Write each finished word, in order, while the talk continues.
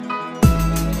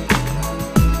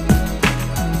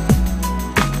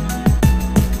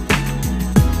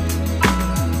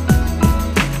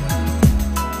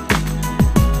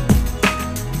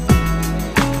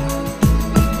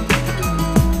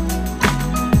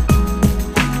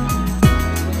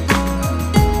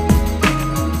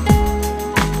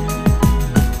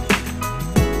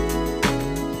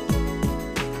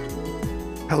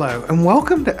and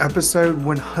welcome to episode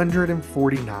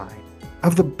 149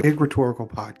 of the Big Rhetorical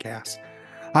Podcast.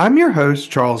 I'm your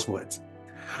host, Charles Woods.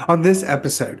 On this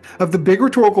episode of the Big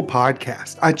Rhetorical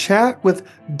Podcast, I chat with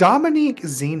Dominique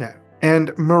Zino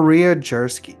and Maria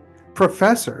Jerskey,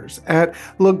 professors at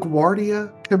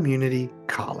LaGuardia Community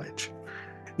College.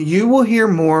 You will hear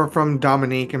more from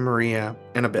Dominique and Maria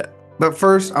in a bit. But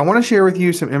first, I want to share with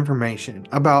you some information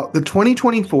about the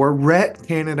 2024 Rhet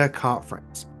Canada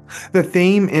Conference. The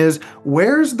theme is,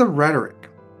 Where's the Rhetoric?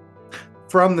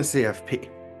 From the CFP.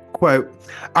 Quote,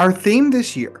 our theme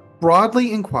this year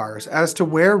broadly inquires as to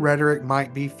where rhetoric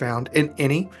might be found in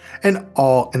any and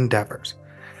all endeavors,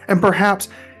 and perhaps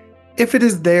if it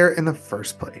is there in the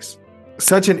first place.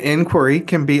 Such an inquiry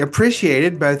can be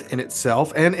appreciated both in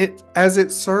itself and as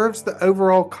it serves the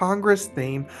overall Congress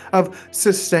theme of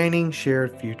sustaining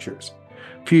shared futures.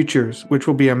 Futures which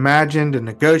will be imagined and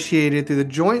negotiated through the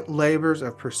joint labors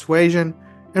of persuasion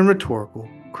and rhetorical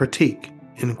critique.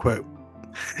 End quote.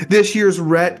 This year's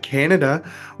Rhet Canada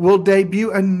will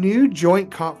debut a new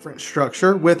joint conference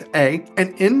structure with an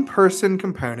in-person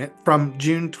component from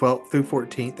June 12th through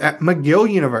 14th at McGill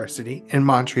University in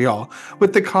Montreal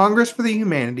with the Congress for the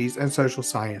Humanities and Social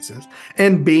Sciences,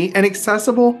 and B, an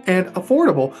accessible and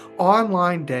affordable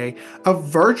online day of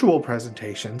virtual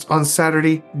presentations on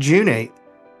Saturday, June 8th,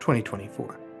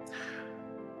 2024.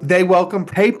 They welcome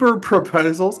paper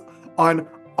proposals on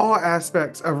all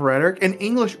aspects of rhetoric in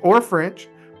English or French,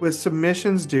 with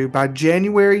submissions due by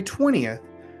January 20th,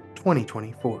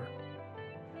 2024.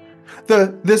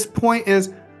 This point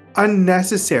is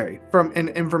unnecessary from an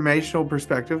informational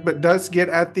perspective, but does get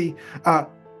at the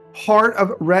heart of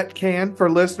RhetCan. For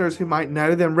listeners who might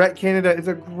know them, Rhet Canada is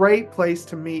a great place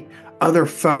to meet other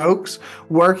folks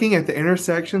working at the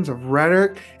intersections of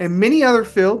rhetoric and many other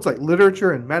fields like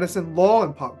literature and medicine, law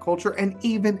and pop culture, and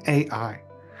even AI.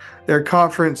 Their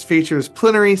conference features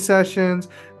plenary sessions,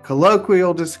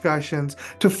 colloquial discussions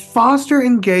to foster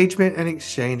engagement and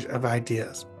exchange of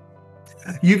ideas.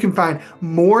 You can find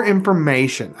more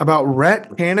information about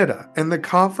Rhet Canada and the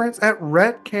conference at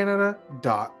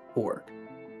rhetcanada.org.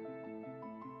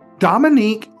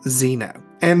 Dominique Zino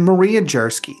and Maria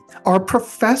Jerskey are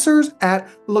professors at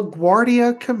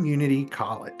LaGuardia Community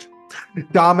College.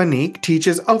 Dominique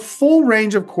teaches a full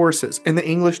range of courses in the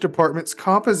English department's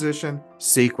composition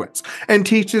sequence and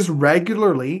teaches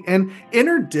regularly in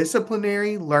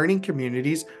interdisciplinary learning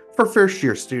communities for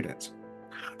first-year students.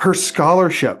 Her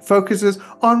scholarship focuses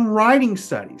on writing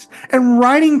studies and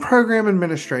writing program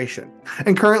administration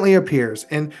and currently appears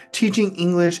in Teaching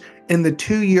English in the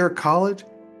Two-Year College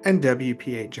and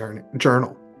WPA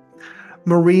Journal.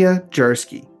 Maria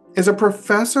Jerskey is a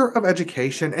professor of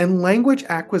education and language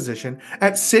acquisition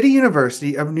at City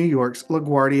University of New York's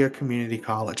LaGuardia Community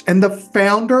College and the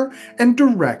founder and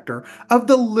director of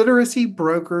the Literacy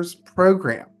Brokers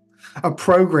Program, a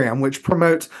program which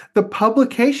promotes the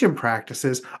publication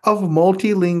practices of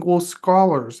multilingual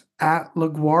scholars at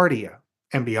LaGuardia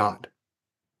and beyond.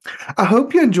 I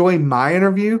hope you enjoy my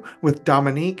interview with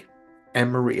Dominique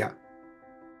and Maria.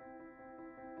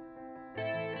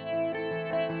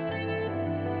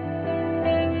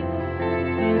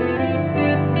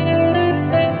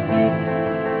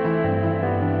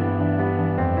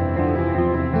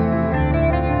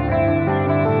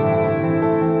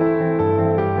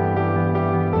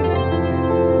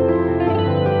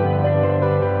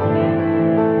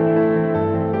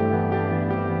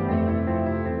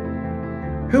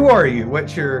 Who are you?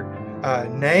 What's your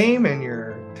name and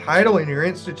your title and your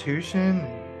institution,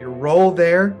 your role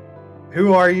there?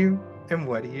 Who are you and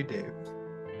what do you do?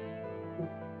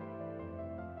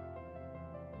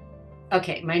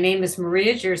 Okay, my name is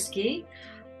Maria Jerskey.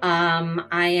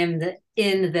 I am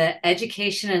in the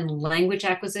Education and Language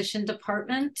Acquisition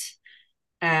Department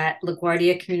at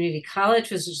LaGuardia Community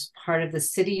College, which is part of the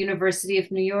City University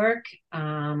of New York.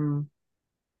 I'm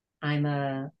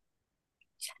a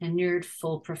tenured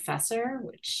full professor,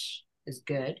 which is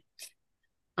good.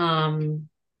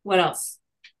 What else?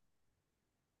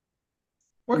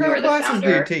 What kind of classes do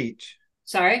you teach?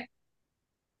 Sorry?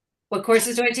 What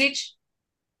courses do I teach?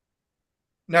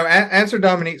 No, answer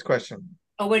Dominique's question.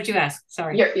 Oh, what did you ask?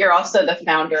 Sorry. You're also the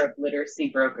founder of Literacy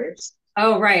Brokers.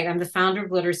 Oh, right. I'm the founder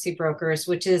of Literacy Brokers,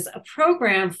 which is a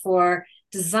program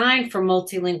designed for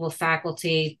multilingual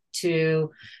faculty to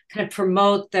kind of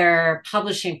promote their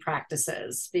publishing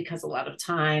practices, because a lot of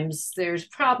times there's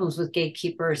problems with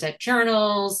gatekeepers at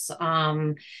journals.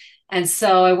 And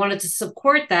so I wanted to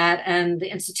support that. And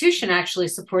the institution actually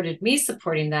supported me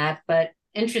supporting that. But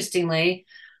interestingly,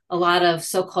 a lot of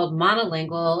so-called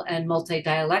monolingual and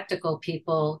multidialectical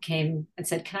people came and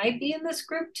said, can I be in this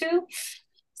group too?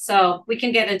 So we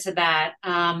can get into that.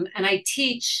 And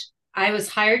I was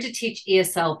hired to teach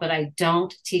ESL, but I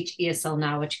don't teach ESL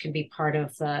now, which can be part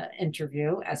of the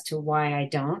interview as to why I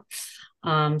don't,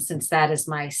 since that is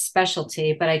my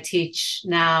specialty. But I teach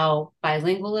now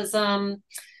bilingualism,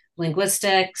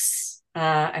 linguistics.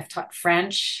 I've taught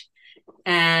French,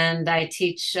 and I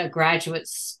teach a graduate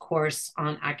course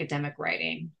on academic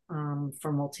writing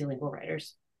for multilingual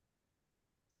writers.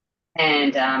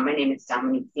 And my name is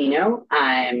Dominique Zino.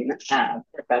 I'm a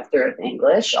professor of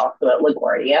English, also at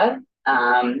LaGuardia.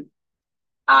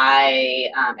 I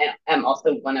am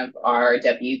also one of our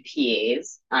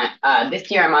WPAs.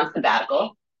 This year I'm on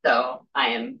sabbatical, so I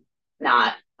am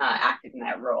not active in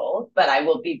that role, but I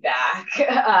will be back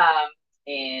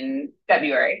in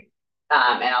February.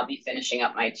 And I'll be finishing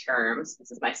up my terms.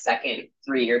 This is my second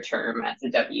 3-year term as a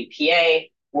WPA,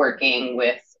 working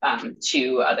with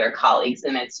 2 other colleagues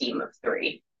in a team of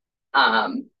 3.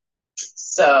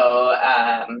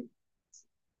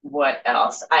 What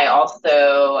else? I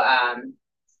also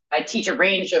I teach a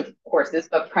range of courses,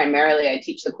 but primarily I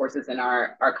teach the courses in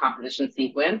our composition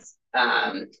sequence.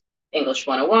 English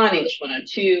 101, English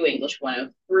 102, English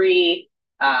 103.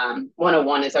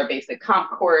 101 is our basic comp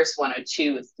course,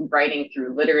 102 is writing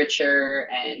through literature,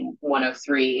 and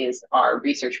 103 is our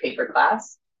research paper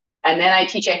class. And then I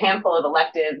teach a handful of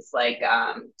electives like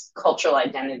cultural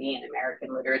identity and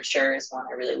American literature is one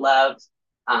I really love.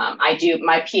 My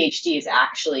PhD is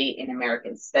actually in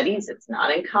American studies. It's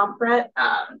not in compret.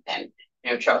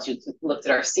 And Charles, you looked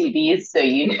at our CVs, so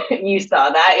you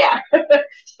saw that, yeah. But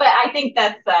I think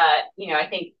that's I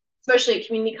think especially at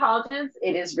community colleges,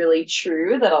 it is really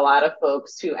true that a lot of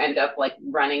folks who end up like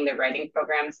running the writing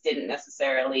programs didn't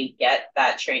necessarily get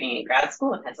that training in grad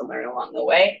school and had to learn along the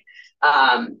way.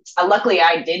 Luckily,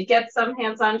 I did get some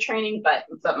hands-on training, but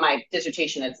my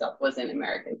dissertation itself was in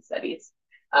American studies.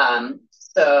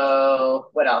 So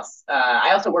what else?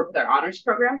 I also work with our honors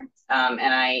program,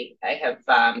 and I have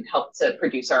helped to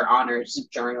produce our honors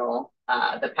journal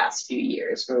the past few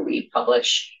years, where we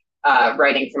publish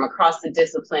writing from across the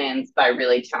disciplines by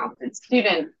really talented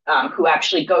students who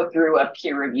actually go through a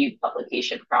peer-reviewed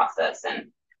publication process.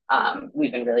 And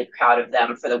we've been really proud of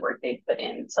them for the work they've put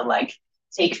in to like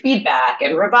take feedback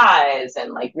and revise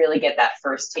and like really get that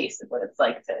first taste of what it's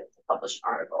like to publish an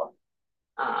article.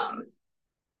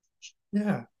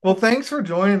 Yeah. Well, thanks for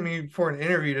joining me for an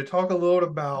interview to talk a little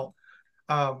about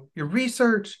your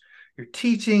research, your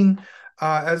teaching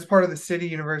as part of the City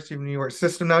University of New York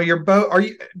system. Now,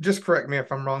 just correct me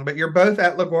if I'm wrong, but you're both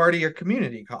at LaGuardia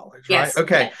Community College, right? Yes.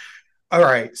 Okay. Yes. All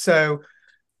right. So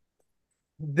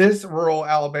this rural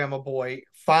Alabama boy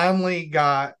finally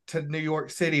got to New York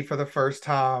City for the first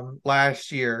time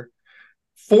last year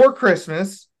for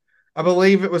Christmas. I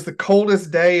believe it was the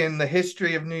coldest day in the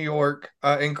history of New York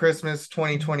in Christmas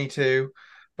 2022,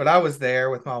 but I was there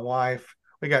with my wife.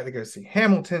 We got to go see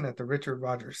Hamilton at the Richard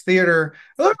Rodgers Theater.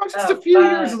 Look, I'm just a few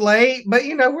years late, but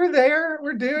we're there.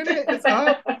 We're doing it. It's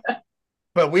up.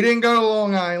 But we didn't go to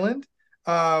Long Island,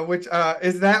 which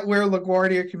is that where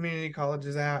LaGuardia Community College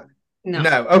is at?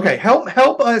 No. Okay.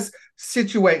 Help us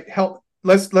situate.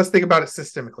 Let's think about it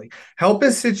systemically. Help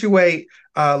us situate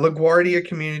LaGuardia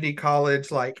Community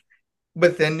College like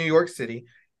within New York City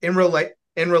in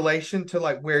relation to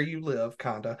like where you live,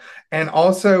 kinda, and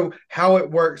also how it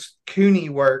works, CUNY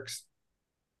works,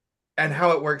 and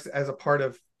how it works as a part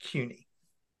of CUNY.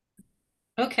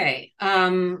 Okay.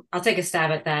 I'll take a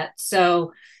stab at that.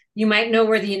 So you might know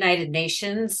where the United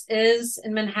Nations is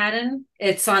in Manhattan.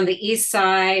 It's on the east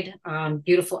side,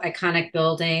 beautiful, iconic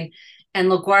building.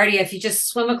 And LaGuardia, if you just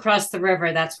swim across the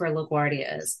river, that's where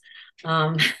LaGuardia is.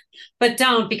 But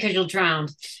don't, because you'll drown.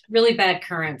 Really bad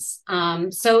currents.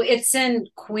 So it's in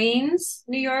Queens,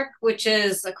 New York, which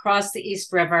is across the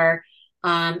East River.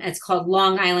 It's called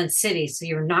Long Island City, so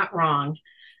you're not wrong.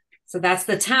 So that's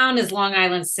the town is Long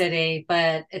Island City,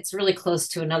 but it's really close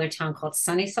to another town called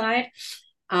Sunnyside.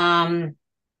 And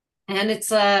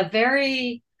it's a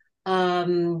very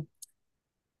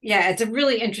it's a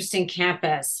really interesting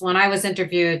campus. When I was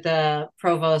interviewed, the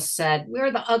provost said,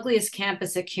 we're the ugliest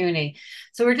campus at CUNY.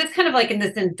 So we're just kind of like in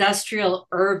this industrial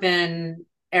urban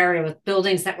area with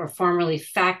buildings that were formerly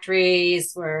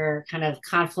factories. We're kind of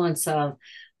confluence of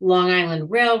Long Island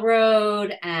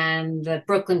Railroad and the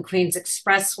Brooklyn Queens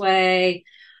Expressway.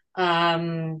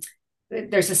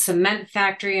 There's a cement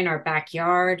factory in our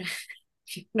backyard,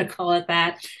 if you want to call it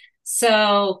that.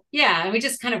 So, yeah, and we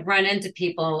just kind of run into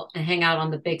people and hang out on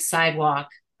the big sidewalk,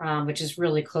 which is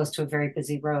really close to a very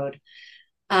busy road.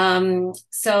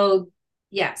 So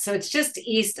it's just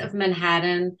east of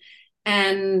Manhattan.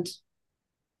 And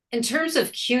in terms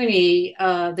of CUNY,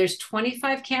 there's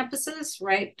 25 campuses,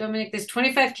 right, Dominique? There's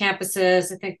 25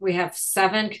 campuses. I think we have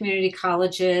 7 community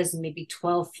colleges and maybe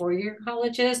 12 four-year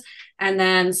colleges, and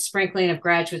then sprinkling of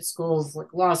graduate schools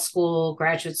like law school,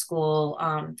 graduate school,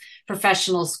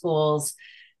 professional schools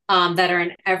that are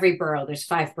in every borough. There's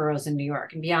 5 boroughs in New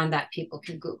York, and beyond that, people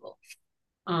can Google.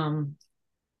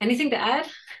 Anything to add?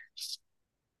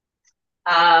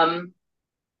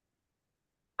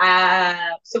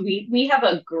 So we have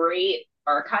a great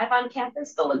archive on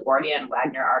campus, the LaGuardia and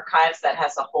Wagner Archives, that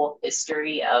has a whole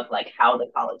history of like how the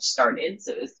college started.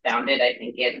 So it was founded, I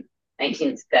think, in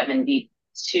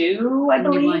 1972, I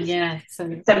believe.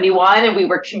 71, and we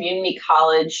were community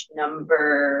college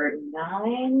number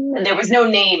 9. And there was no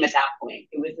name at that point.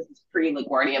 It was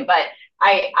pre-LaGuardia, but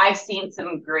I've seen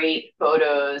some great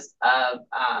photos of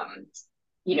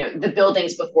the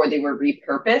buildings before they were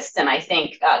repurposed. And I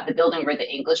think the building where the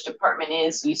English department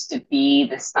is used to be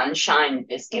the Sunshine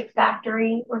Biscuit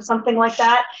Factory or something like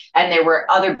that. And there were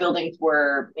other buildings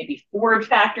were maybe Ford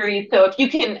factories. So if you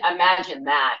can imagine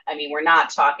that, I mean, we're not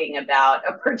talking about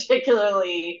a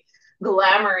particularly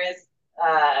glamorous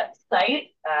site.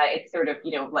 It's sort of,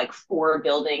 like 4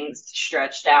 buildings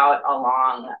stretched out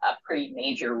along a pretty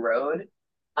major road.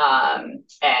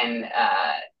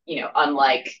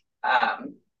 Unlike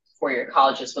four-year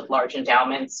colleges with large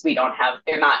endowments,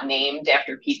 they're not named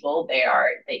after people. They are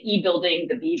the E building,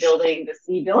 the B building, the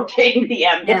C building, the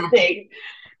M building.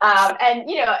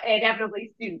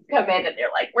 Inevitably students come in and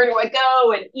they're like, where do I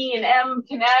go? And E and M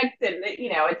connect. And,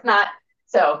 it's not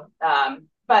so,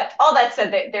 but all that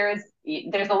said,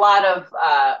 there's a lot of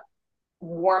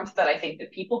warmth that I think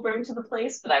that people bring to the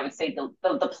place, but I would say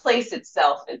the place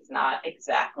itself is not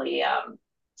exactly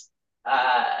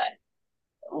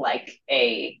like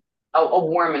a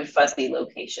warm and fuzzy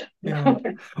location. Yeah.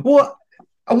 Well,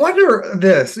 I wonder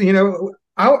this,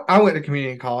 I went to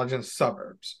community college in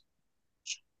suburbs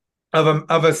of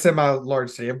a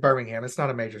semi-large city of Birmingham. It's not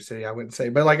a major city, I wouldn't say,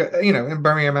 but like, in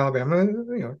Birmingham, Alabama,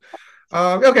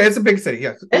 okay, it's a big city.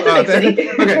 Yes.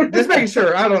 Okay, just making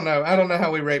sure. I don't know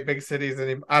how we rate big cities.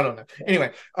 I don't know.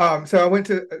 Anyway, so I went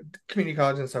to community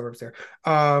college in the suburbs there.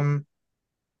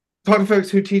 Talking to folks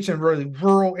who teach in really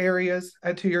rural areas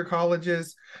at 2-year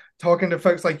colleges, talking to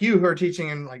folks like you who are teaching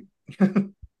in like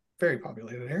very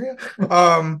populated area.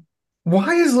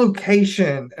 Why is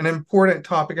location an important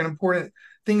topic, an important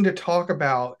thing to talk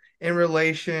about in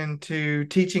relation to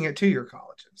teaching at 2-year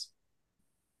colleges?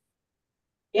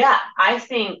 Yeah, I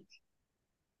think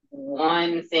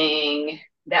one thing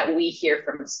that we hear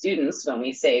from students when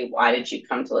we say, why did you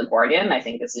come to LaGuardia? And I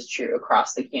think this is true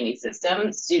across the CUNY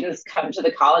system. Students come to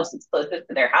the college that's closest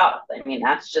to their house. I mean,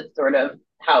 that's just sort of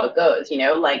how it goes,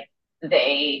 like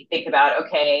they think about,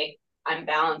 okay, I'm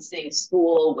balancing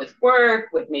school with work,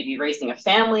 with maybe raising a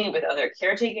family, with other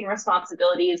caretaking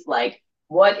responsibilities. Like,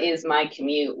 what is my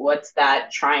commute? What's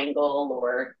that triangle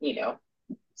or,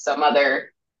 some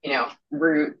other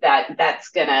route that's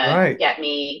gonna get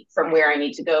me from where I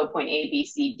need to go, point A, B,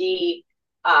 C, D.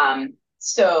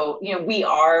 So, we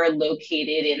are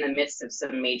located in the midst of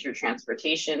some major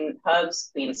transportation hubs,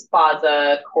 Queens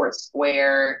Plaza, Court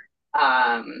Square.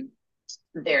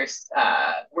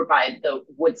 We're by the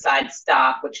Woodside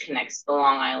stop, which connects the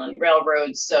Long Island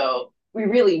Railroad. So we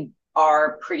really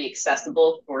are pretty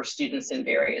accessible for students in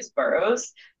various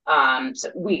boroughs. So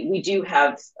we do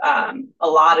have a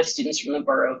lot of students from the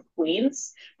borough of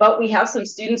Queens, but we have some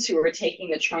students who are taking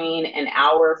the train an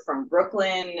hour from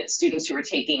Brooklyn, students who are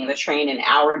taking the train an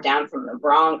hour down from the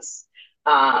Bronx,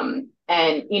 and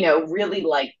really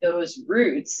like those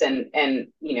routes and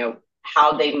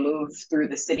how they move through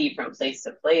the city from place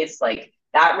to place, like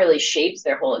that really shapes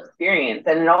their whole experience,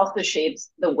 and it also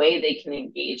shapes the way they can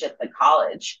engage at the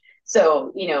college.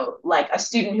 So like a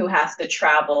student who has to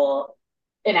travel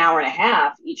an hour and a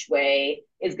half each way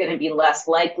is going to be less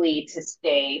likely to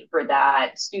stay for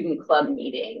that student club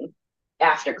meeting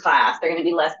after class. They're going to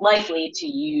be less likely to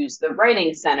use the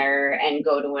writing center and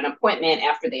go to an appointment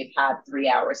after they've had 3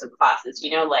 hours of classes.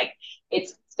 Like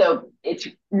it's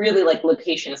really like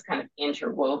location is kind of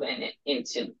interwoven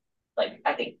into like,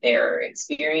 I think their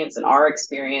experience and our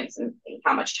experience and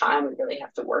how much time we really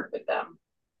have to work with them.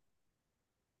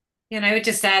 And I would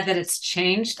just add that it's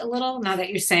changed a little now that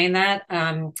you're saying that.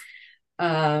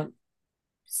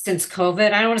 Since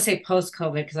COVID, I don't want to say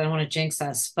post-COVID because I don't want to jinx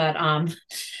us, but I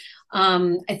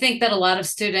think that a lot of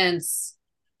students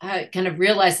kind of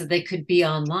realize that they could be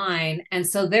online. And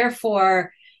so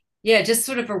therefore, just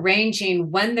sort of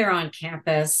arranging when they're on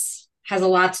campus has a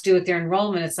lot to do with their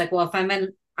enrollment. It's like, well,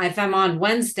 if I'm on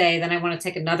Wednesday, then I want to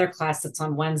take another class that's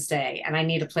on Wednesday and I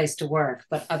need a place to work.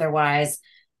 But otherwise,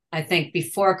 I think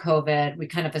before COVID, we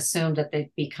kind of assumed that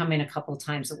they'd be coming a couple of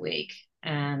times a week.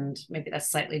 And maybe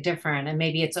that's slightly different. And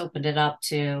maybe it's opened it up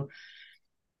to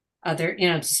other,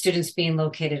 to students being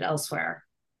located elsewhere.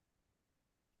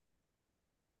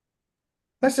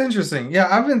 That's interesting. Yeah,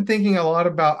 I've been thinking a lot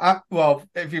about, well,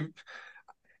 if you,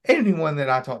 anyone that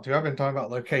I talk to, I've been talking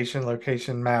about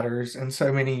location matters in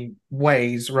so many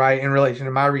ways, right, in relation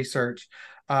to my research.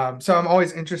 So I'm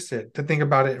always interested to think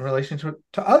about it in relation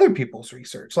to other people's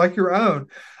research, like your own,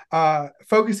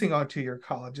 focusing on two-year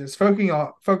colleges,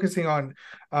 focusing on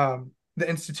the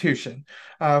institution,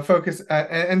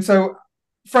 and so,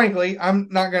 frankly, I'm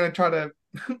not going to try to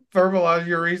verbalize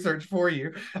your research for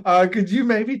you. Could you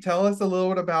maybe tell us a little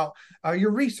bit about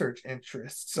your research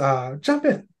interests? Jump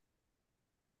in.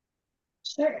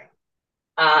 Sure.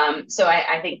 So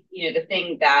I think, the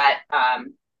thing that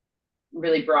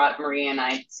really brought Maria and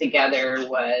I together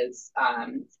was,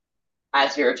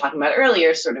 as we were talking about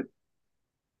earlier, sort of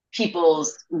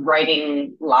people's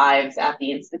writing lives at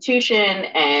the institution.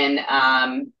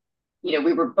 And,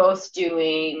 we were both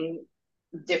doing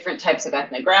different types of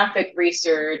ethnographic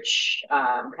research,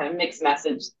 kind of mixed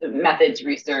methods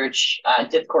research,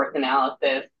 discourse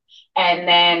analysis. And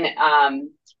then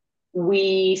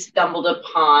we stumbled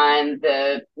upon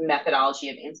the methodology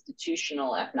of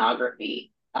institutional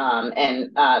ethnography.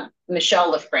 And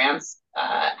Michelle LaFrance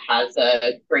has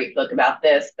a great book about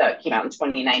this that came out in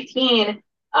 2019.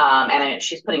 And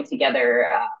she's putting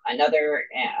together another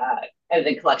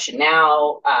edited collection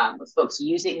now with folks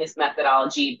using this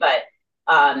methodology. But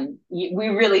we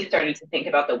really started to think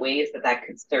about the ways that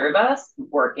could serve us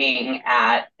working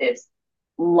at this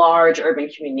large urban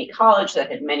community college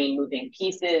that had many moving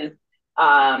pieces.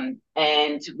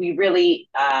 And we really,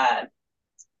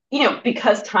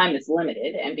 because time is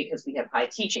limited and because we have high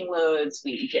teaching loads,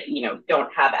 we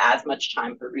don't have as much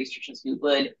time for research as we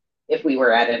would if we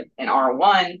were at an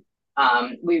R1.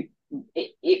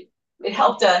 It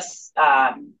helped us,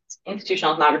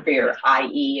 institutional ethnography, or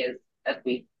IE as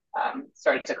we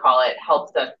started to call it,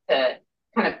 helps us to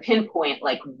kind of pinpoint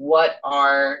like what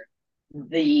are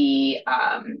the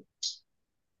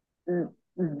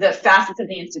facets of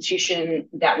the institution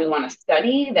that we want to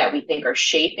study, that we think are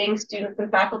shaping students and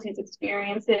faculty's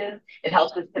experiences. It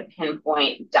helps us to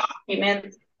pinpoint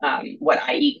documents, what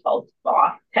IE calls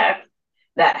boss texts,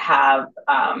 that have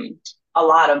a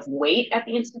lot of weight at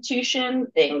the institution,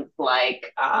 things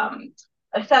like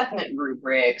assessment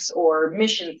rubrics or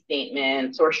mission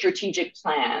statements or strategic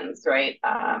plans, right?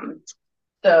 I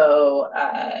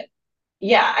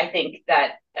think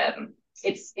that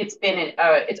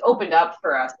it's opened up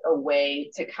for us a way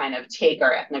to kind of take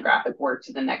our ethnographic work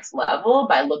to the next level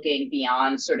by looking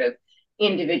beyond sort of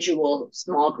individual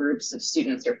small groups of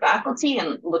students or faculty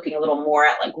and looking a little more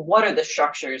at like what are the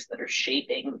structures that are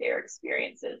shaping their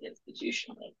experiences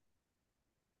institutionally.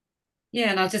 Yeah,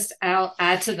 and I'll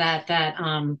add to that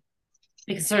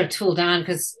we can sort of tool down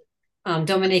because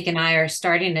Dominique and I are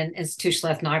starting an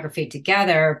institutional ethnography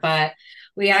together, but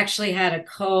we actually had a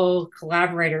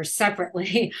co-collaborator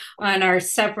separately on our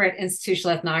separate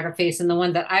institutional ethnographies. And the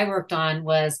one that I worked on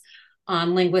was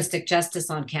on linguistic justice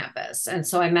on campus. And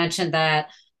so I mentioned that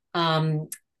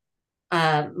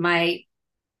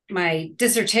my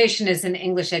dissertation is in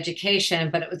English education,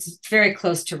 but it was very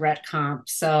close to Ret Comp.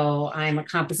 So I'm a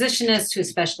compositionist who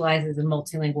specializes in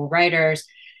multilingual writers.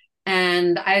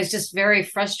 And I was just very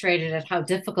frustrated at how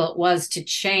difficult it was to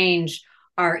change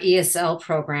our ESL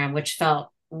program, which felt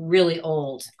really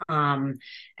old, and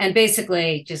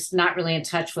basically just not really in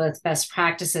touch with best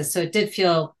practices. So it did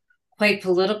feel quite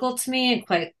political to me and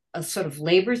quite a sort of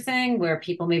labor thing where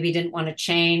people maybe didn't want to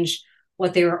change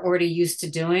what they were already used to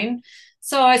doing.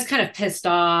 So I was kind of pissed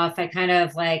off. I kind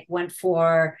of like went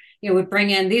for, would bring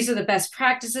in, these are the best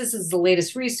practices. This is the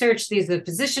latest research. These are the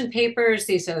position papers.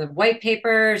 These are the white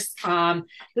papers.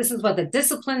 This is what the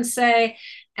disciplines say.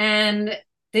 And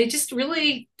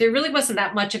there really wasn't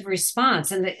that much of a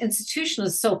response. And the institution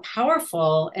is so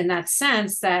powerful in that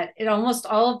sense that it almost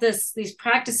all of these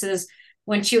practices,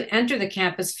 once you enter the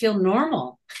campus, feel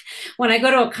normal. When I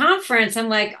go to a conference, I'm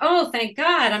like, oh, thank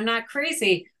God, I'm not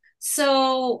crazy.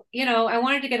 So, I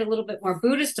wanted to get a little bit more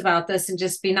Buddhist about this and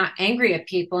just be not angry at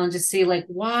people and just see like,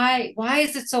 why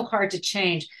is it so hard to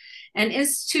change? And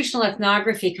institutional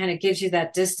ethnography kind of gives you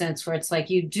that distance where it's like,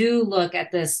 you do look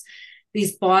at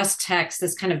these boss texts,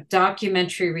 this kind of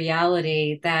documentary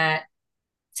reality that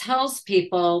tells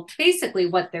people basically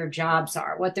what their jobs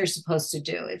are, what they're supposed to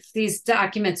do. If these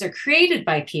documents are created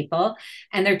by people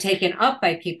and they're taken up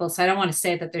by people, so I don't want to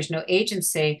say that there's no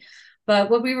agency,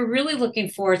 but what we were really looking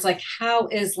for is like, how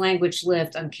is language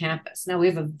lived on campus? Now we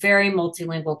have a very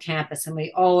multilingual campus and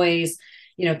we always,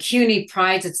 CUNY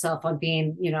prides itself on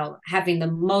being, having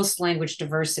the most language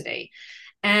diversity.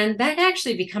 And that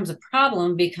actually becomes a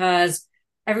problem because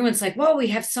everyone's like, whoa, we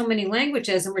have so many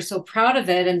languages and we're so proud of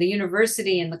it. And the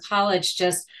university and the college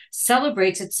just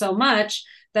celebrates it so much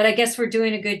that I guess we're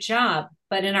doing a good job.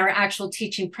 But in our actual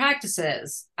teaching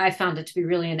practices, I found it to be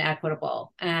really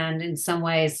inequitable and in some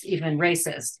ways even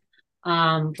racist.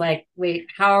 Like, wait,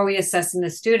 how are we assessing the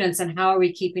students and how are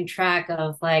we keeping track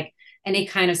of like any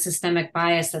kind of systemic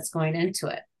bias that's going into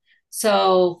it?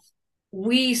 So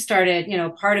we started,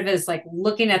 part of it is like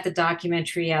looking at the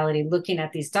documentary reality, looking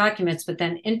at these documents, but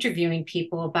then interviewing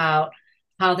people about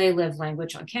how they live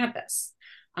language on campus.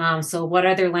 So what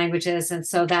are their languages? And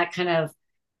so that kind of,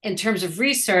 in terms of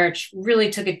research, really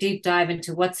took a deep dive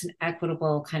into what's an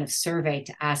equitable kind of survey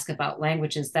to ask about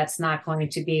languages that's not going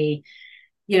to be,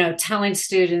 telling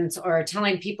students or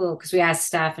telling people, because we asked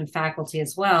staff and faculty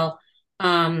as well,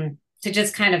 to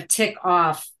just kind of tick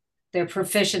off their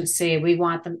proficiency. We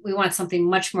want something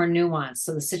much more nuanced.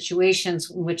 So the situations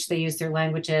in which they use their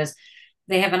languages,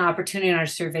 they have an opportunity in our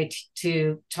survey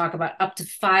to talk about up to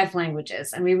 5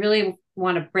 languages. And we really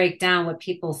want to break down what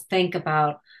people think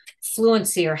about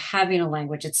fluency or having a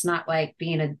language. It's not like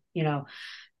being a,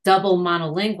 double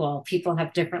monolingual. People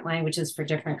have different languages for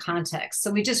different contexts. So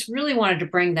we just really wanted to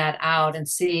bring that out and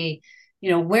see,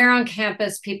 where on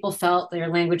campus people felt their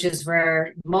languages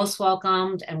were most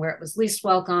welcomed and where it was least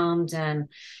welcomed. And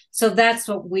so that's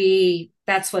what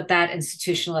that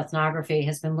institutional ethnography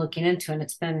has been looking into. And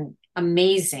it's been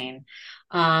amazing.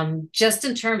 Just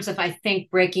in terms of, I think,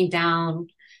 breaking down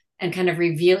and kind of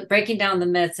breaking down the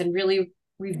myths and really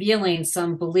revealing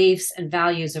some beliefs and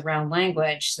values around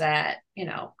language that,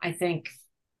 I think,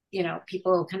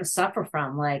 people kind of suffer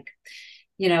from. Like,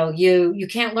 you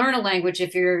can't learn a language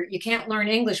if you can't learn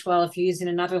English well if you're using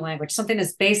another language. Something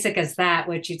as basic as that,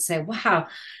 which you'd say, wow,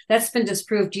 that's been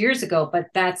disproved years ago, but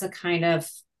that's a kind of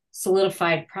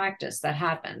solidified practice that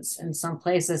happens in some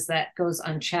places that goes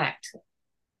unchecked.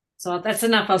 So that's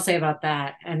enough I'll say about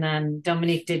that. And then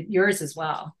Dominique did yours as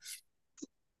well.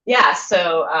 Yeah,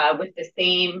 so with the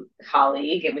same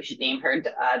colleague, and we should name her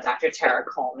Dr. Tara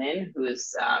Coleman,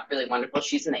 who's really wonderful.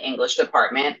 She's in the English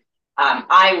department.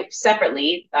 I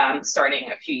separately,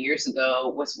 starting a few years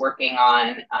ago, was working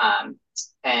on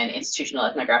an institutional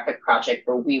ethnographic project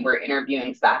where we were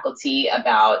interviewing faculty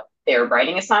about their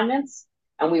writing assignments.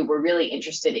 And we were really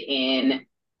interested in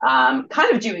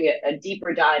kind of doing a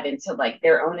deeper dive into like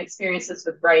their own experiences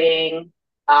with writing,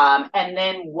 and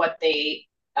then what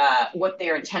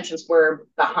their intentions were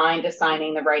behind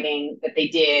assigning the writing that they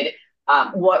did,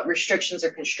 what restrictions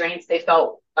or constraints they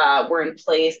felt were in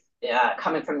place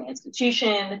coming from the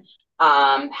institution,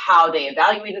 how they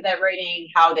evaluated that writing,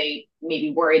 how they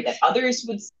maybe worried that others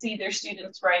would see their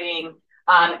students writing.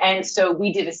 And so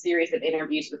we did a series of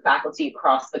interviews with faculty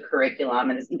across the curriculum.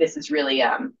 And this is really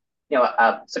a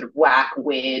sort of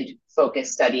WAC-WID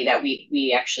focus study that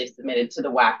we actually submitted to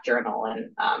the WAC journal, and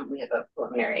we have a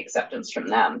preliminary acceptance from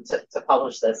them to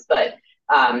publish this. But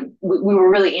we were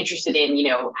really interested in,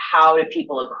 how do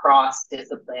people across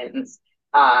disciplines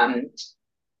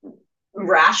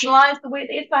rationalize the way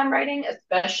they assign writing,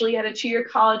 especially at a 2-year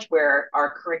college where our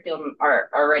curriculum are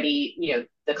already,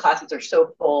 the classes are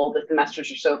so full, the semesters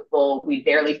are so full, we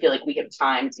barely feel like we have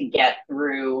time to get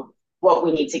through what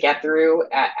we need to get through,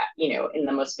 in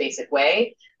the most basic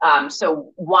way.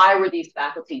 So why were these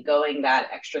faculty going that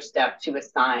extra step to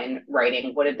assign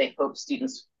writing? What did they hope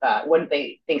students, what did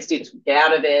they think students would get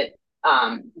out of it?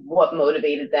 What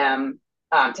motivated them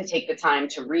to take the time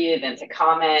to read and to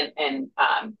comment? And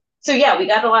so, yeah, we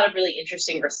got a lot of really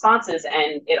interesting responses,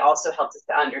 and it also helped us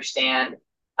to understand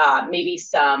maybe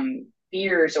some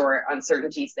fears or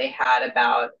uncertainties they had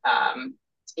about,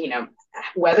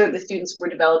 whether the students were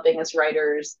developing as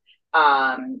writers,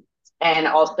 and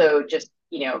also just,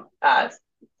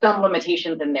 some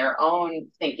limitations in their own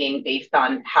thinking based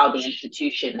on how the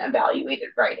institution evaluated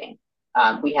writing.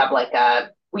 We have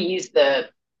we use a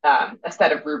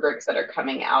set of rubrics that are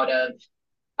coming out of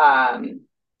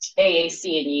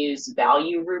AAC and U's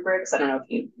value rubrics. I don't know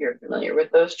if you're familiar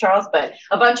with those, Charles, but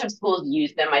a bunch of schools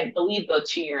use them, I believe, both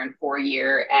 2-year and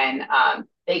 4-year, and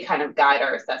they kind of guide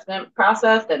our assessment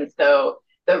process. And so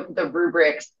the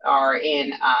rubrics are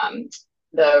in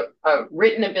the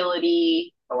written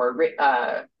ability or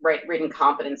written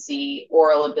competency,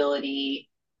 oral ability,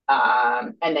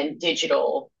 and then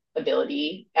digital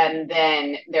ability. And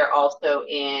then they're also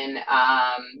in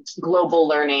global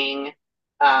learning,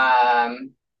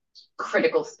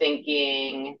 critical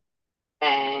thinking,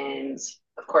 and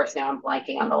of course, now I'm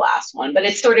blanking on the last one, but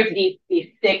it's sort of these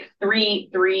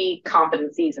three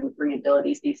competencies and three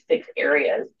abilities, these 6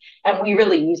 areas. And we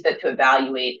really use that to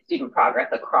evaluate student progress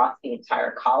across the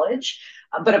entire college.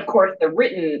 But of course, the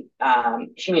written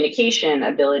communication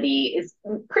ability is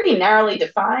pretty narrowly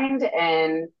defined.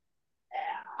 And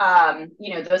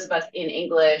those of us in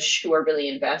English who are really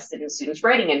invested in students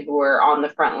writing and who are on the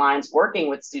front lines working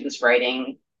with students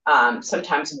writing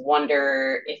sometimes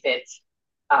wonder if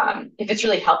it's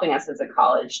really helping us as a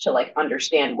college to like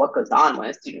understand what goes on when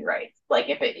a student writes. Like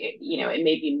if it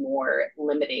may be more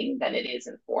limiting than it is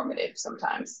informative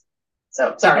sometimes.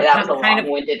 So sorry, that was a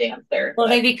long-winded answer. Well,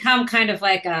 they become kind of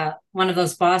like one of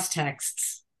those boss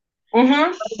texts.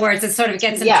 Mm-hmm. Where it sort of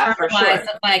gets internalized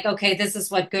of like, okay, this is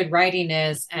what good writing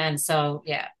is. And so,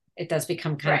 yeah, it does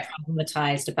become kind of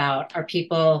problematized about, are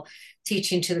people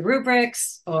teaching to the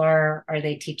rubrics or are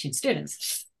they teaching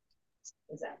students?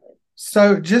 Exactly.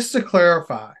 So just to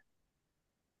clarify,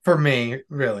 for me,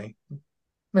 really,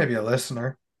 maybe a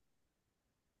listener,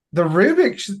 the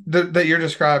rubrics that you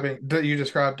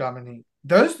described, Dominique,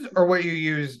 those are what you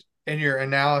used in your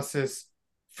analysis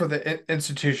for the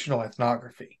institutional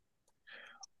ethnography.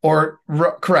 Or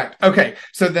correct. Okay.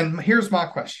 So then here's my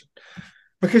question,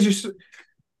 because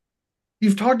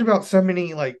you've talked about so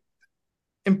many like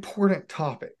important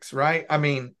topics, right? I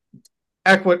mean,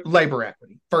 labor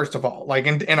equity, first of all, like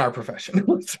in our profession.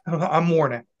 So I'm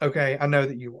worn out. Okay. I know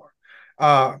that you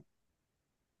are.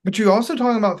 But you're also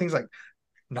talking about things like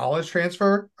knowledge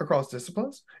transfer across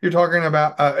disciplines. You're talking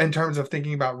about in terms of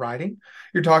thinking about writing.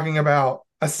 You're talking about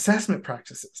assessment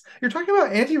practices. You're talking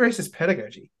about anti-racist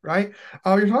pedagogy, right?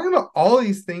 You're talking about all of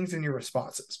these things in your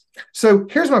responses. So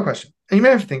here's my question, and you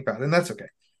may have to think about it, and that's okay.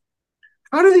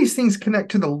 How do these things connect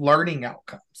to the learning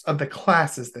outcomes of the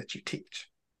classes that you teach?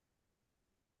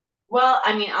 Well,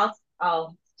 I mean,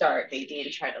 I'll start maybe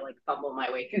and try to like fumble my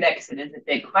way through that because it is a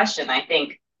big question. I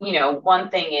think,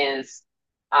 one thing is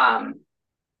I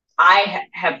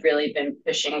have really been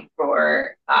pushing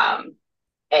for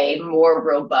a more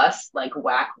robust like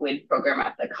WAC-WID program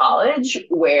at the college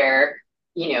where,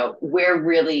 we're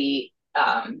really,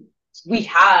 we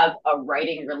have a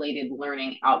writing related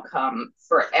learning outcome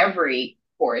for every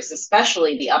course,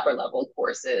 especially the upper level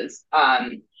courses.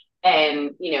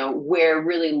 And, we're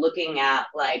really looking at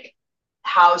like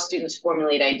how students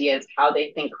formulate ideas, how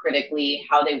they think critically,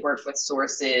 how they work with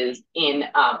sources in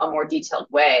a more detailed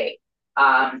way.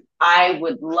 I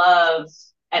would love,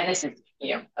 and this is,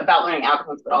 about learning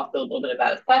outcomes, but also a little bit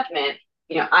about assessment.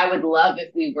 I would love if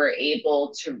we were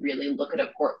able to really look at a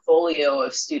portfolio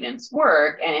of students'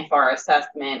 work, and if our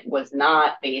assessment was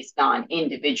not based on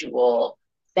individual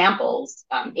samples,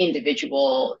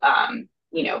 individual,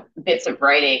 bits of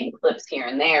writing, clips here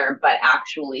and there, but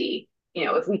actually,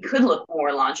 if we could look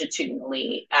more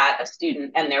longitudinally at a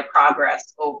student and their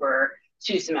progress over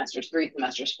 2 semesters, 3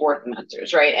 semesters, 4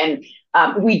 semesters, right? And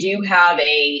we do have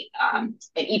an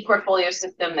e-portfolio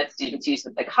system that students use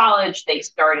at the college. They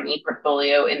start an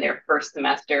e-portfolio in their first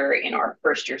semester in our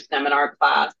first year seminar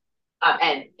class.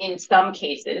 And in some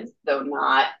cases, though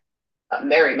not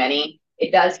very many,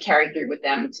 it does carry through with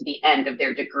them to the end of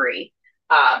their degree.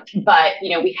 But,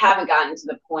 we haven't gotten to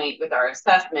the point with our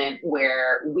assessment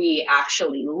where we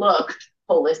actually look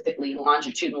holistically,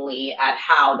 longitudinally at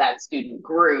how that student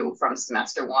grew from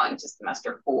semester 1 to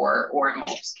semester 4, or in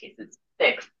most cases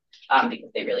 6,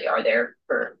 because they really are there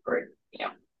for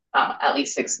at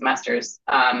least 6 semesters.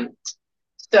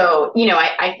 So,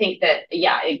 I think that,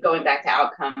 going back to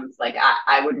outcomes, like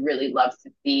I would really love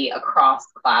to see across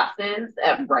classes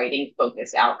a writing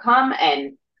focused outcome.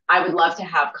 And I would love to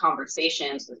have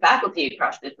conversations with faculty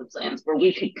across disciplines where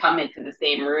we could come into the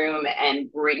same room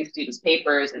and bring students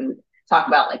papers and talk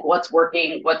about like what's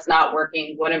working, what's not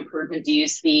working, what improvement do you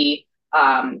see?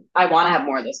 I want to have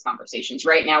more of those conversations.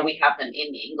 Right now we have them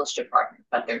in the English department,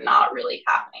 but they're not really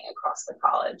happening across the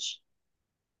college.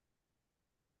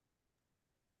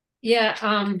 Yeah,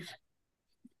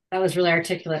 that was really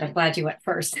articulate. I'm glad you went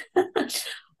first.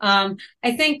 I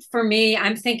think for me,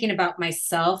 I'm thinking about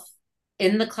myself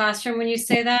in the classroom when you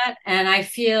say that, and I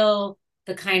feel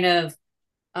the kind of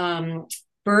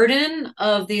burden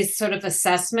of these sort of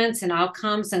assessments and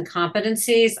outcomes and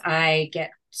competencies. I get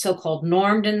so-called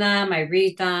normed in them. I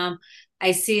read them,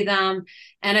 I see them,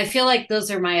 and I feel like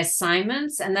those are my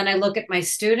assignments. And then I look at my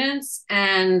students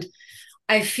and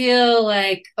I feel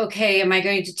like, okay, am I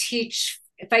going to teach?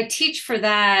 If I teach for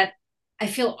that, I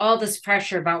feel all this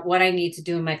pressure about what I need to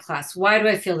do in my class. Why do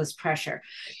I feel this pressure?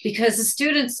 Because the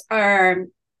students are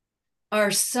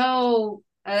so,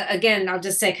 again, I'll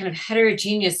just say kind of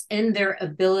heterogeneous in their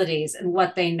abilities and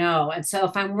what they know. And so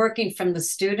if I'm working from the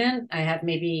student, I have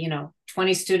maybe,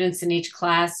 20 students in each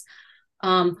class.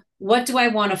 What do I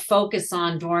want to focus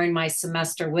on during my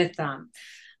semester with them?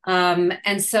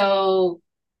 And so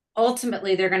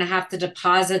ultimately, they're going to have to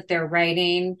deposit their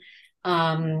writing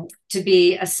to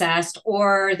be assessed,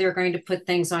 or they're going to put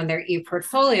things on their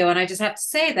e-portfolio. And I just have to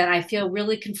say that I feel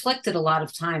really conflicted a lot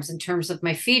of times in terms of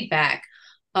my feedback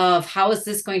of how is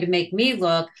this going to make me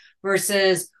look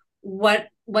versus what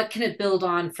can it build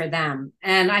on for them.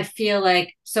 And I feel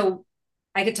like, so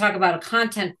I could talk about a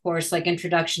content course like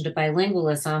Introduction to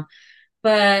Bilingualism,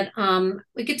 but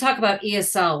we could talk about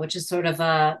ESL, which is sort of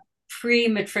a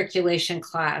pre-matriculation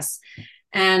class.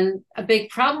 And a big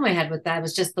problem I had with that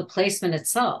was just the placement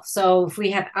itself. So if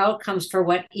we have outcomes for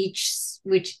what each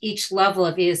level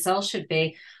of ESL should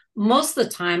be, most of the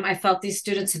time I felt these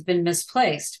students have been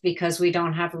misplaced because we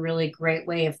don't have a really great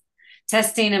way of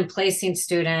testing and placing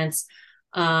students.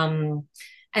 And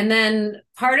then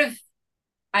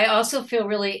I also feel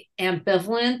really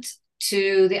ambivalent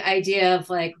to the idea of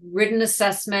like written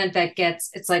assessment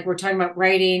it's like we're talking about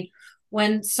writing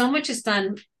when so much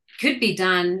could be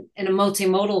done in a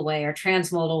multimodal way or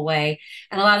transmodal way.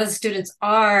 And a lot of the students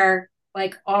are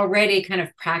like already kind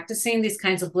of practicing these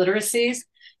kinds of literacies.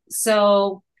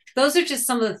 So those are just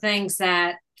some of the things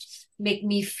that make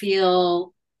me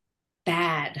feel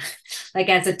bad, like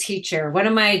as a teacher. What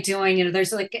am I doing?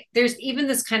 There's even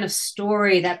this kind of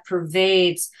story that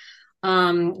pervades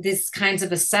these kinds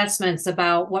of assessments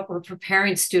about what we're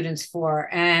preparing students for.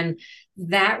 And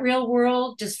that real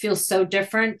world just feels so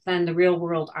different than the real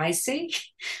world I see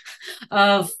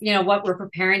of, what we're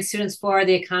preparing students for,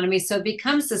 the economy. So it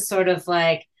becomes this sort of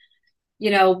like,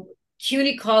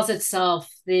 CUNY calls itself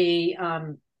the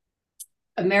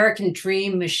American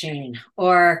dream machine,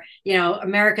 or,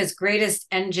 America's greatest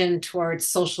engine towards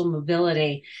social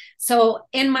mobility. So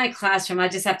in my classroom, I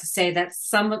just have to say that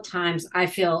sometimes I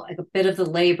feel like a bit of the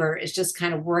labor is just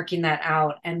kind of working that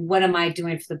out. And what am I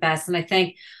doing for the best? And I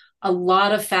think a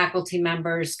lot of faculty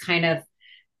members kind of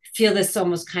feel this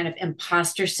almost kind of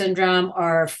imposter syndrome,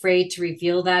 are afraid to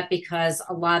reveal that because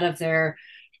a lot of their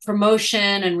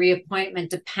promotion and reappointment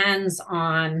depends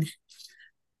on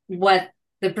what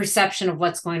the perception of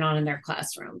what's going on in their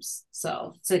classrooms.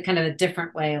 So it's a kind of a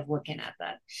different way of looking at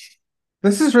that.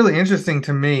 This is really interesting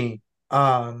to me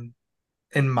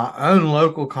in my own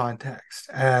local context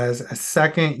as a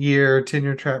second year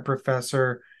tenure track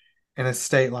professor in a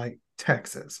state like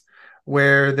Texas,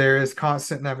 where there is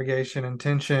constant navigation and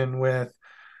tension with,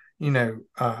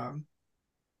 my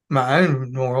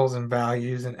own morals and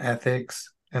values and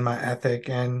ethics and my ethic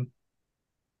and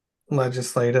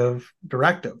legislative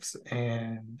directives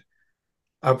and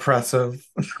oppressive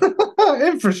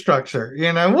infrastructure.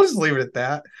 We'll just leave it at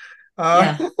that.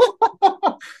 Yeah.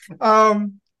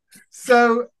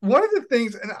 So one of the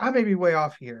things, and I may be way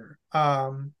off here,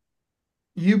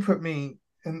 you put me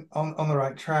on the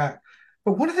right track.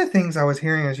 But one of the things I was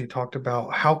hearing as you talked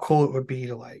about how cool it would be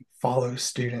to like follow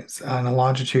students in a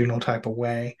longitudinal type of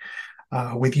way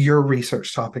with your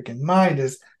research topic in mind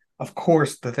is, of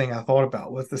course, the thing I thought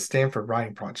about was the Stanford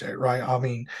Writing Project, right? I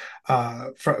mean,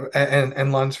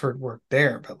 and Lunsford worked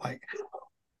there, but like,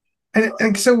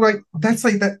 and so like that's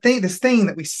like this thing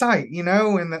that we cite,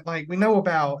 and that like we know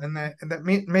about, and that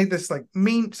made this like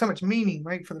so much meaning,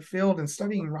 right, for the field and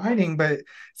studying writing. But it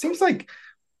seems like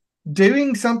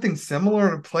doing something similar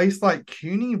in a place like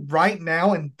CUNY right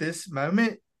now in this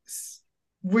moment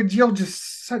would yield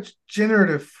just such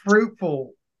generative,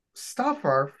 fruitful stuff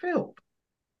for our field.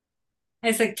 I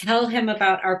was like, tell him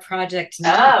about our project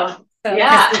now. Oh, so,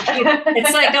 yeah.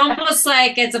 It's like almost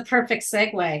like it's a perfect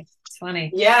segue. It's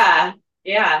funny. Yeah.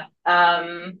 Yeah.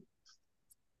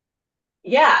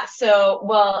 So,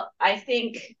 well, I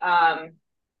think,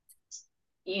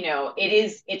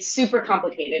 it's super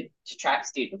complicated to track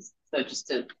students. So just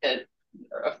to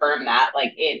affirm that,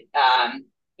 like it,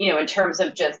 in terms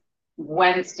of just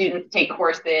when students take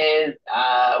courses,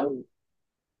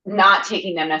 not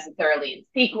taking them necessarily in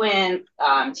sequence,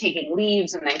 taking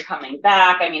leaves and then coming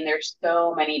back. I mean, there's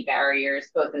so many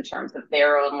barriers, both in terms of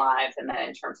their own lives and then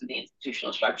in terms of the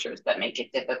institutional structures that make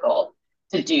it difficult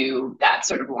to do that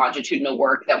sort of longitudinal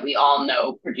work that we all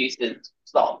know produces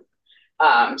results.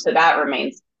 So that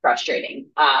remains frustrating.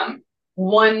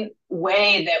 One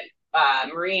way that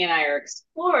Marie and I are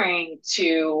exploring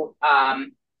to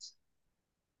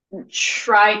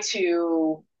try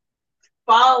to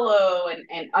follow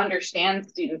and understand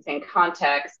students in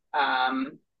context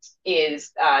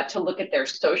is to look at their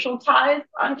social ties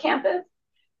on campus.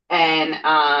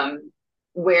 And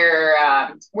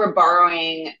we're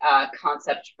borrowing a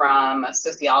concept from a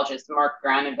sociologist, Mark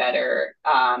Granovetter,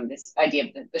 this idea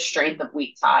of the strength of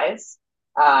weak ties.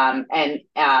 And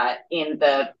in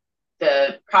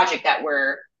the project that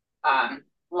we're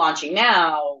launching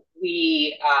now,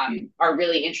 we are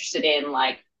really interested in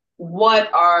like who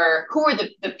are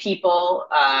the people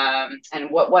and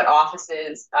what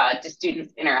offices do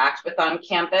students interact with on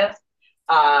campus,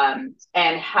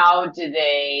 and how do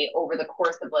they, over the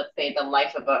course of, let's say, the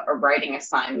life of a writing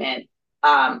assignment,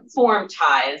 form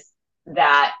ties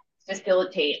that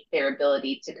facilitate their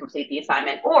ability to complete the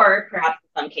assignment, or perhaps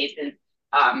in some cases,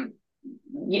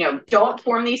 don't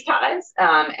form these ties,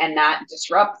 and that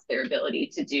disrupts their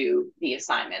ability to do the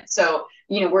assignment. So,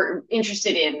 we're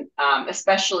interested in,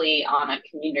 especially on a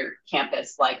community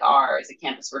campus like ours, a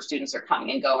campus where students are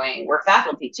coming and going, where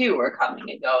faculty too are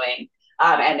coming and going,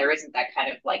 and there isn't that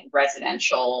kind of like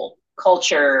residential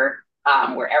culture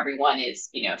where everyone is,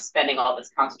 spending all this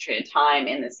concentrated time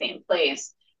in the same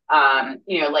place.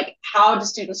 Like how do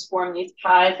students form these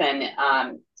ties,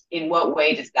 and in what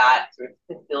way does that sort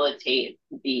of facilitate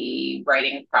the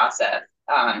writing process,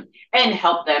 and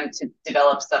help them to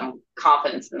develop some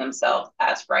confidence in themselves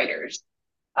as writers?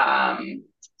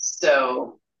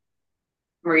 So,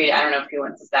 Maria, I don't know if you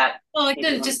want to that. Well,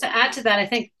 just to add to that, I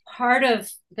think part of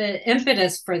the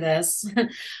impetus for this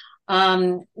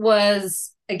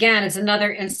was, again, it's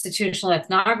another institutional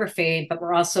ethnography, but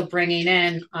we're also bringing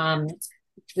in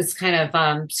this kind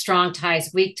of strong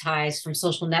ties, weak ties from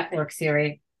social network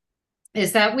theory.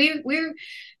 Is that we're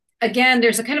again,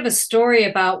 there's a kind of a story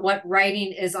about what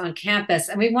writing is on campus,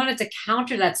 and we wanted to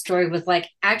counter that story with like,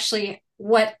 actually,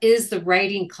 what is the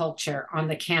writing culture on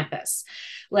the campus?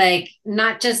 Like,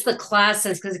 not just the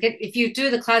classes, because if you do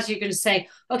the class, you're going to say,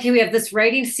 okay, we have this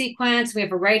writing sequence, we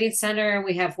have a writing center,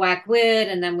 we have WAC Wit,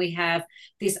 and then we have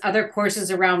these other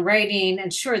courses around writing.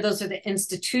 And sure, those are the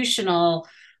institutional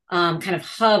kind of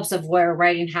hubs of where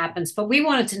writing happens. But we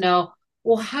wanted to know,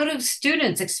 well, how do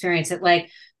students experience it? Like,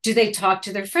 do they talk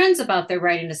to their friends about their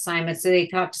writing assignments? Do they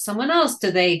talk to someone else?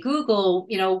 Do they Google,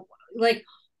 like,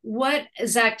 what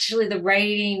is actually the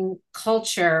writing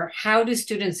culture? How do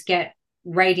students get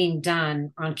writing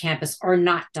done on campus or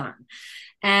not done?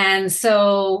 And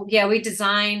so, yeah, we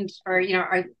designed or,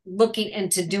 are looking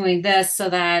into doing this so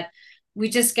that we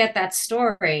just get that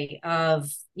story of,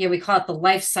 we call it the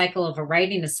life cycle of a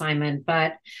writing assignment.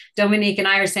 But Dominique and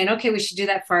I are saying, okay, we should do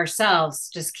that for ourselves.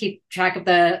 Just keep track of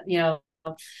the,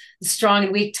 strong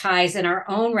and weak ties in our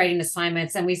own writing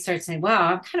assignments. And we start saying,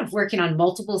 wow, I'm kind of working on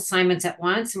multiple assignments at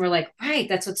once. And we're like, right,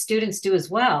 that's what students do as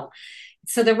well.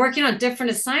 So they're working on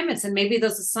different assignments, and maybe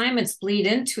those assignments bleed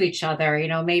into each other.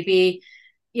 Maybe,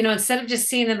 instead of just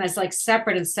seeing them as like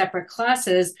separate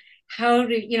classes, how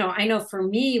do, I know for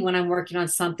me, when I'm working on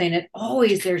something,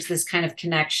 there's this kind of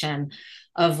connection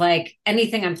of like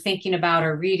anything I'm thinking about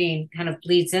or reading kind of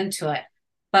bleeds into it.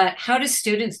 But how do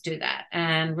students do that?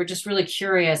 And we're just really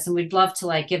curious, and we'd love to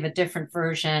like give a different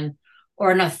version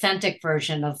or an authentic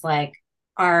version of like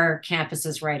our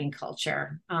campus's writing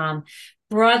culture.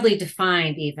 Broadly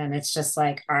defined, even, it's just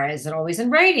like, is it always in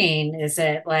writing? Is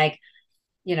it like,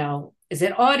 is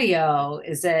it audio?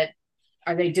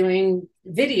 Are they doing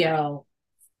video?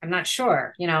 I'm not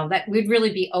sure, that we'd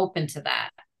really be open to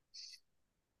that.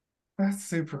 That's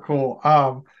super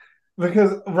cool.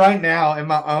 Because right now in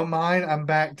my own mind, I'm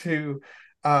back to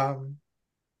the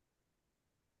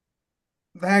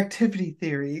activity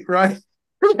theory, right?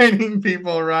 Training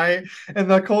people, right? And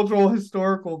the cultural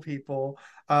historical people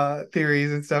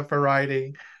theories and stuff for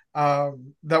writing that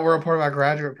were a part of my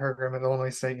graduate program at Illinois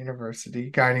State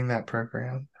University, guiding that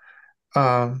program.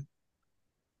 Let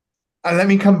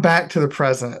me come back to the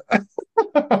present.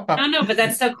 No, but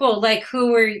that's so cool. Like,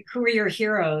 who were your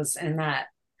heroes in that?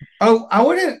 Oh, I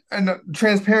wouldn't,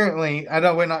 transparently,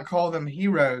 I would not call them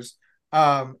heroes.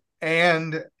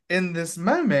 And in this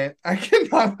moment, I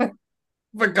cannot.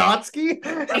 Vygotsky?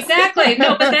 Exactly.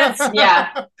 No, but that's exactly.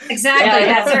 Yeah.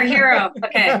 That's our hero.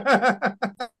 Okay.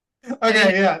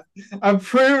 Okay, yeah. I've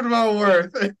proved my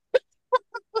worth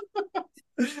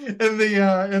in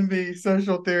the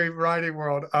social theory writing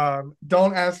world.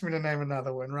 Don't ask me to name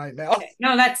another one right now. Okay.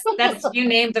 No, that's you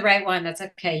named the right one. That's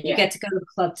okay. You get to go to the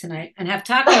club tonight and have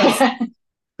tacos.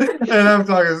 And have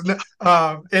tacos.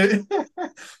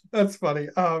 That's funny.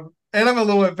 And I'm a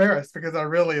little embarrassed because I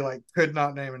really could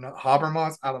not name another.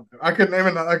 Habermas. I don't know. I couldn't name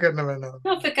another.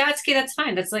 No, Vygotsky. That's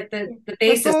fine. That's like the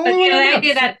basis. But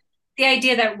the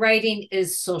idea that writing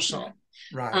is social.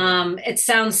 Right. It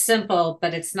sounds simple,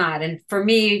 but it's not. And for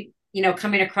me,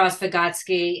 coming across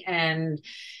Vygotsky and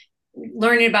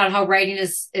learning about how writing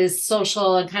is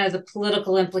social and kind of the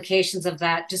political implications of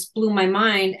that just blew my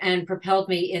mind and propelled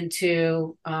me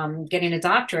into getting a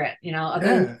doctorate.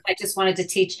 I just wanted to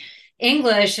teach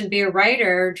English and be a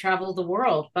writer, travel the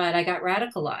world, but I got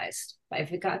radicalized by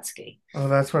Vygotsky. Oh,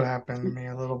 that's what happened to me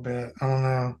a little bit. I don't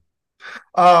know.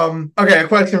 Okay, a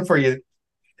question for you.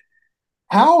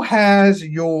 How has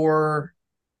your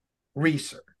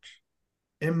research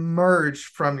emerged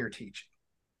from your teaching?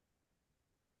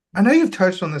 I know you've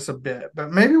touched on this a bit,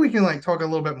 but maybe we can like talk a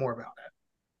little bit more about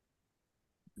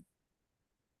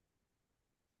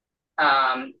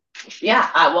Yeah,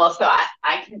 well, so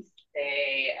I can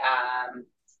say,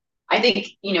 I think,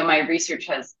 my research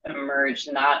has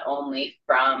emerged not only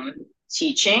from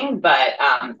teaching, but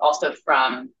also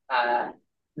from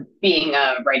being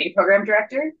a writing program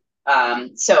director.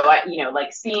 So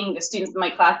like seeing the students in my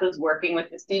classes, working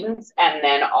with the students, and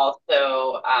then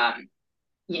also,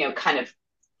 kind of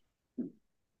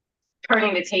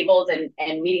turning the tables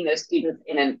and meeting those students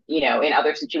in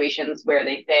other situations where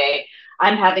they say,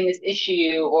 I'm having this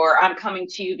issue, or I'm coming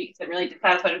to you because I'm really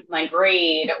dissatisfied with my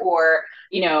grade, or,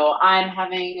 I'm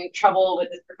having trouble with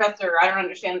this professor, I don't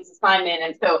understand this assignment.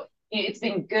 And so it's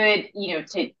been good,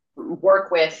 to work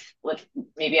with,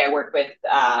 maybe I work with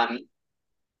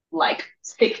like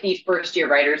 60 first year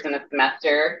writers in a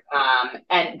semester.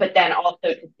 But then also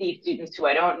to see students who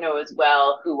I don't know as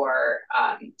well, who are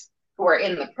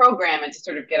in the program, and to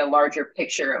sort of get a larger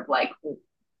picture of like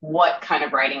what kind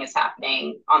of writing is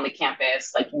happening on the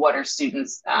campus, like what are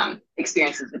students'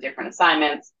 experiences with different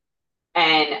assignments.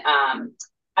 And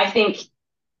I think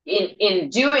in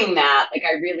doing that, like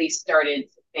I really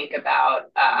started to think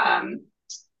about,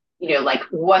 like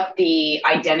what the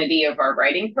identity of our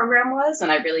writing program was.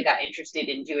 And I really got interested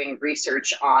in doing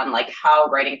research on like how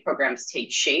writing programs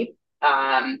take shape.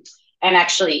 And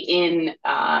actually in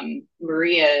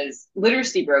Maria's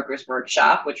Literacy Brokers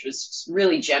workshop, which was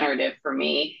really generative for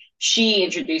me, she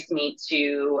introduced me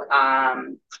to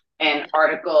an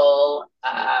article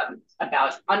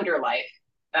about underlife.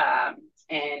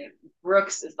 And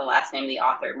Brooks is the last name of the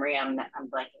author. Maria, I'm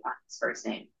blanking on his first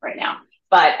name right now.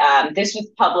 But this was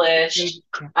published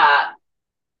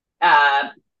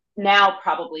now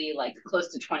probably like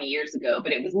close to 20 years ago,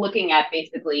 but it was looking at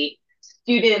basically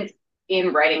students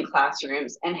in writing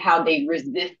classrooms and how they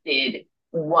resisted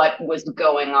what was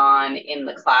going on in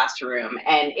the classroom.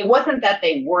 And it wasn't that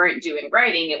they weren't doing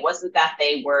writing. It wasn't that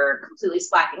they were completely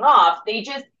slacking off. They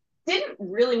just didn't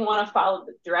really want to follow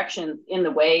the directions in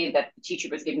the way that the teacher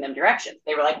was giving them directions.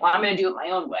 They were like, well, I'm going to do it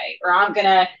my own way. Or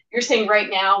you're saying right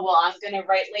now, well, I'm going to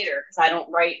write later because I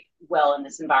don't write well in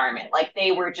this environment. Like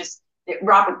they were just,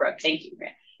 Robert Brooks, thank you.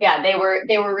 Yeah, they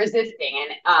were resisting.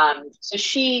 And so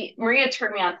Maria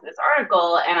turned me onto this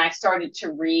article, and I started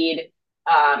to read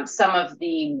some of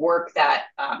the work that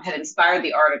had inspired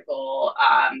the article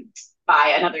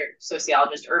by another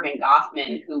sociologist, Irving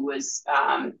Goffman,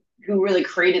 who really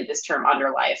created this term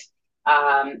underlife.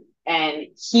 And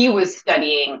he was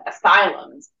studying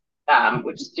asylums,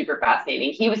 which is super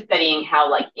fascinating. He was studying how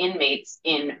like inmates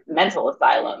in mental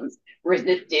asylums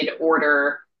resisted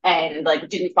order and like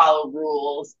didn't follow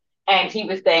rules. And he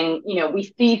was saying,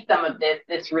 we see some of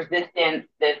this resistance,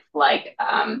 this like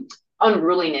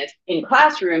unruliness in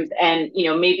classrooms, and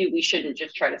maybe we shouldn't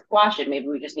just try to squash it. Maybe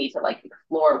we just need to like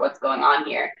explore what's going on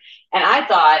here. And I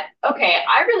thought, okay,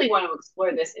 I really want to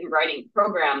explore this in writing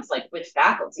programs, like with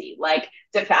faculty. Like,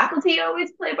 do faculty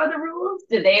always play by the rules?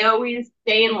 Do they always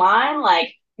stay in line?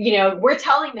 Like, we're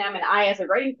telling them, and I as a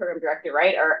writing program director,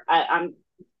 right, or I'm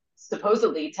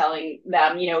supposedly telling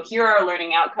them, here are our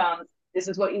learning outcomes. This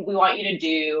is what we want you to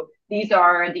do. These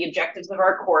are the objectives of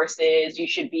our courses. You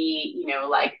should be,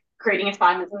 like creating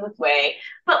assignments in this way.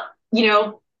 But,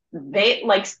 they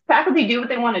like faculty do what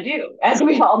they want to do, as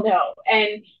we all know.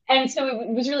 And so it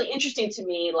was really interesting to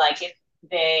me, like if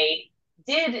they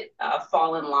did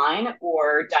fall in line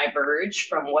or diverge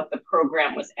from what the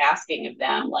program was asking of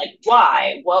them, like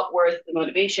why? What was the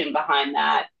motivation behind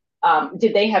that?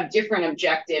 Did they have different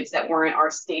objectives that weren't our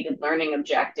stated learning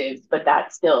objectives, but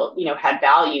that still, had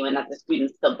value and that the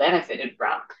students still benefited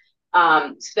from?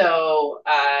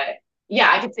 Yeah,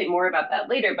 I could say more about that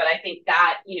later, but I think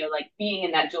that, like being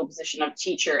in that dual position of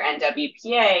teacher and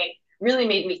WPA really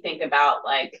made me think about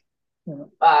like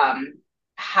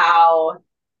how,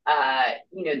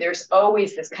 there's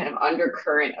always this kind of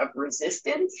undercurrent of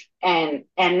resistance. And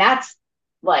that's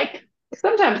like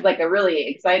sometimes like a really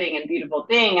exciting and beautiful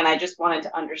thing. And I just wanted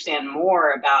to understand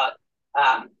more about,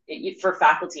 for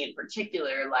faculty in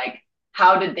particular, like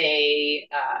how did they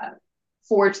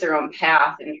forge their own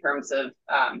path in terms of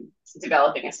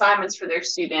developing assignments for their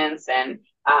students, and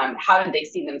how did they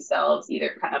see themselves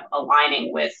either kind of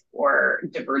aligning with or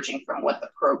diverging from what the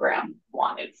program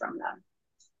wanted from them.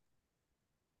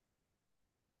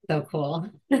 So cool.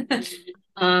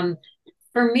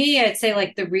 For me, I'd say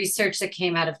like the research that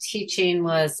came out of teaching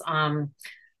was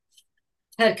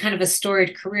had kind of a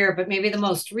storied career, but maybe the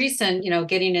most recent,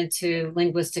 getting into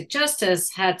linguistic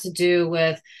justice had to do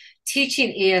with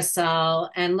teaching ESL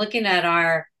and looking at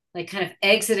our like kind of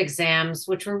exit exams,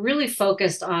 which were really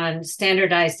focused on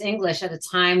standardized English at a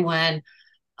time when,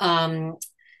 um,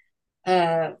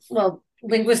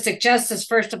 linguistic justice,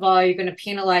 first of all, you're going to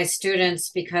penalize students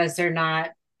because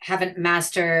haven't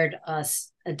mastered a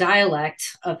dialect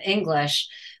of English,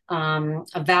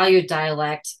 a valued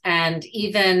dialect, and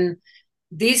even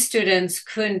these students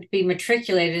couldn't be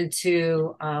matriculated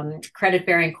into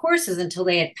credit-bearing courses until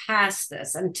they had passed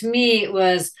this. And to me,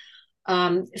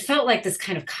 it felt like this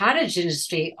kind of cottage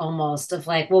industry almost of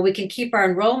like, well, we can keep our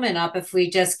enrollment up if we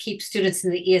just keep students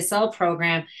in the ESL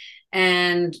program.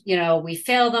 And, we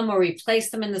fail them or we place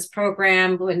them in this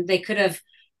program when they could have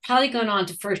probably gone on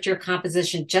to first year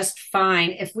composition just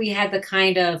fine if we had the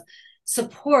kind of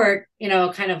support,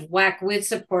 kind of whack with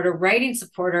support or writing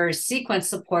support or sequence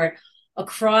support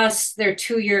across their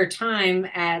 2-year time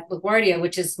at LaGuardia,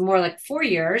 which is more like 4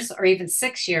 years or even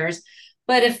 6 years.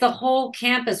 But if the whole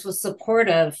campus was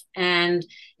supportive and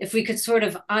if we could sort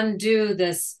of undo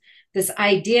this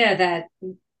idea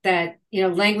that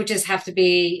languages have to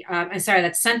be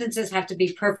that sentences have to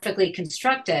be perfectly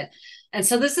constructed. And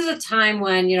so this is a time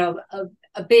when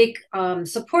a big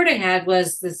support I had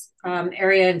was this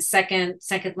area in second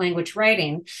language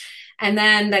writing. And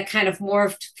then that kind of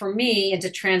morphed for me into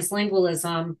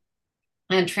translingualism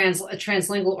and a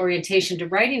translingual orientation to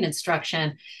writing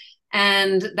instruction.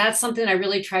 And that's something I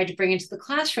really tried to bring into the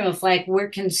classroom of like, where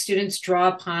can students draw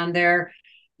upon their,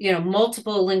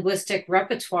 multiple linguistic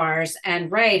repertoires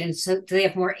and write? And so they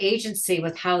have more agency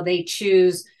with how they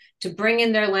choose to bring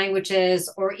in their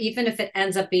languages, or even if it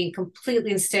ends up being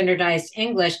completely in standardized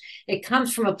English, it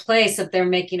comes from a place of they're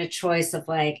making a choice of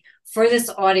like, for this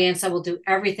audience, I will do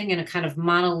everything in a kind of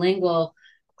monolingual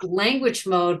language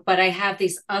mode, but I have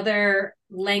these other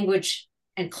language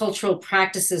and cultural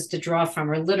practices to draw from,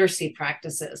 or literacy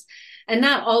practices. And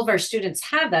not all of our students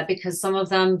have that because some of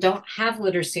them don't have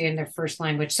literacy in their first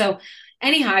language. So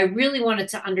anyhow, I really wanted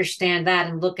to understand that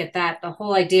and look at that. The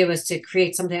whole idea was to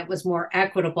create something that was more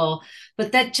equitable,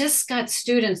 but that just got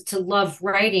students to love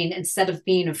writing instead of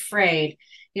being afraid.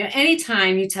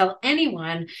 Anytime you tell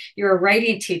anyone you're a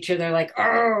writing teacher, they're like,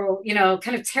 oh,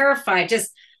 kind of terrified,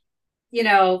 just,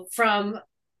 from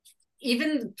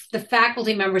even the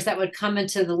faculty members that would come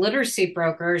into the literacy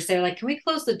brokers, they're like, can we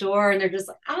close the door? And they're just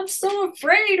like, I'm so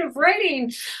afraid of writing.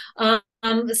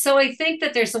 So I think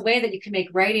that there's a way that you can make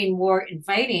writing more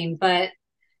inviting, but,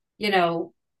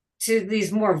 to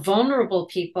these more vulnerable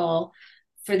people,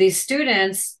 for these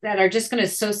students that are just going to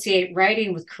associate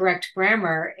writing with correct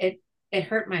grammar, it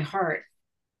hurt my heart.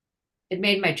 It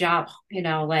made my job,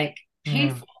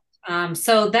 painful.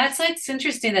 So it's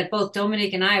interesting that both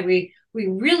Dominique and I, we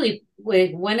really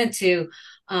went into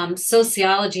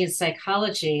sociology and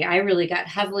psychology. I really got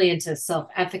heavily into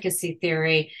self-efficacy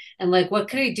theory and like, what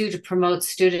could I do to promote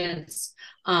students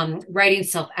writing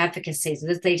self-efficacy so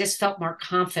that they just felt more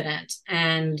confident.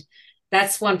 And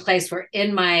that's one place where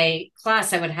in my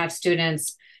class, I would have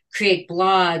students create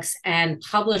blogs and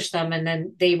publish them. And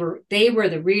then they were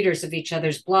the readers of each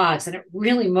other's blogs. And it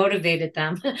really motivated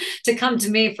them to come to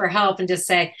me for help and just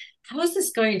say, how is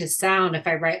this going to sound if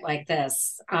I write like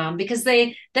this? Because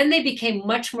they became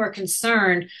much more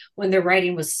concerned when their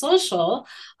writing was social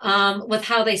with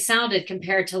how they sounded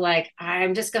compared to like,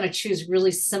 I'm just going to choose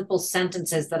really simple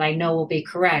sentences that I know will be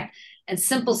correct. And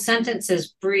simple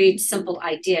sentences breed simple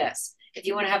ideas. If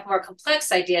you want to have more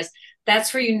complex ideas,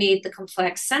 that's where you need the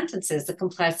complex sentences, the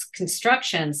complex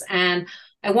constructions. And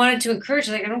I wanted to encourage,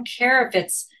 like, I don't care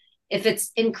if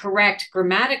it's incorrect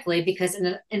grammatically, because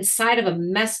inside of a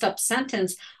messed up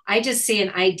sentence, I just see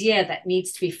an idea that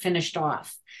needs to be finished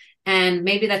off. And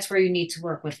maybe that's where you need to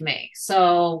work with me.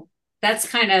 So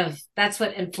that's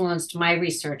what influenced my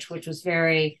research, which was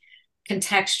very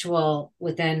contextual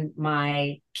within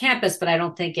my campus, but I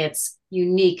don't think it's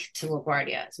unique to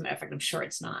LaGuardia. As a matter of fact, I'm sure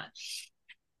it's not.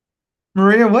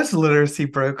 Maria, what's literacy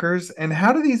brokers, and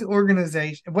how do these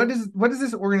organizations? What does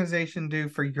this organization do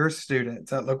for your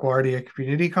students at LaGuardia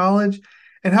Community College,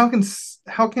 and how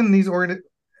can these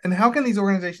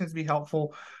organizations be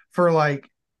helpful for like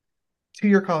to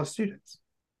your college students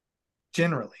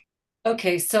generally?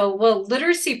 Okay, so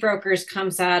literacy brokers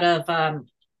comes out of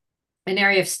an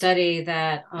area of study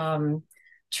that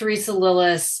Teresa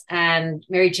Lillis and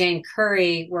Mary Jane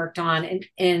Curry worked on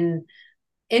in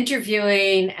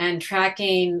interviewing and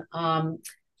tracking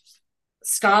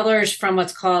scholars from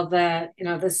what's called the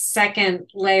second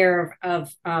layer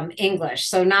of English.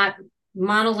 So not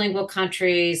monolingual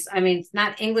countries. I mean,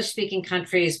 not English speaking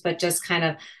countries, but just kind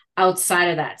of outside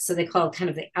of that. So they call it kind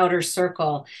of the outer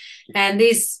circle. And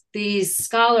these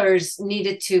scholars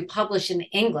needed to publish in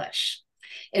English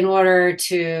in order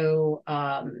to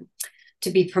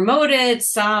be promoted.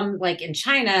 Some, like in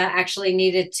China, actually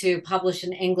needed to publish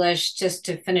in English just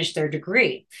to finish their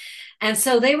degree. And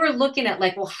so they were looking at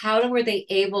like, well, how were they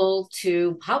able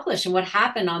to publish and what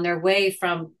happened on their way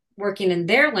from working in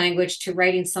their language to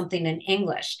writing something in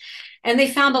English? And they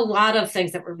found a lot of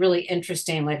things that were really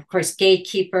interesting, like, of course,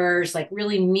 gatekeepers, like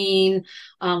really mean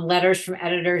letters from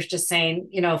editors just saying,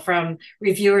 from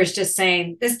reviewers just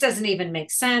saying, this doesn't even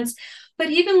make sense. But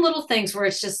even little things where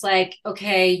it's just like,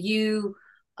 okay,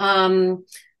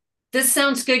 this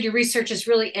sounds good. Your research is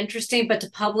really interesting, but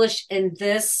to publish in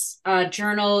this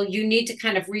journal, you need to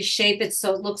kind of reshape it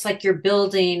so it looks like you're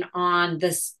building on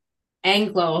this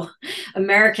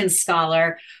Anglo-American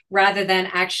scholar rather than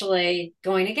actually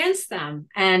going against them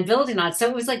and building on it. So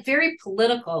it was like very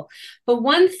political. But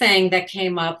one thing that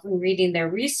came up when reading their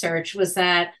research was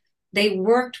that they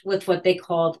worked with what they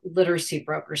called literacy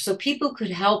brokers. So people could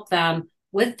help them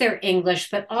with their English,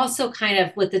 but also kind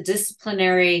of with the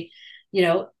disciplinary,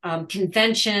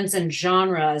 conventions and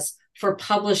genres for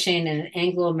publishing in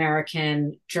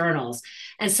Anglo-American journals.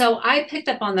 And so I picked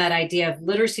up on that idea of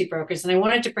literacy brokers, and I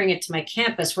wanted to bring it to my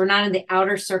campus. We're not in the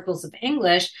outer circles of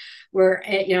English. We're,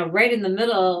 right in the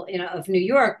middle, of New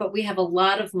York, but we have a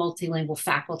lot of multilingual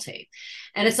faculty.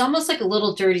 And it's almost like a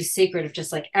little dirty secret of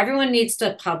just like everyone needs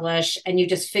to publish and you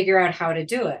just figure out how to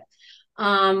do it.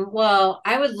 Well,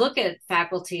 I would look at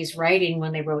faculty's writing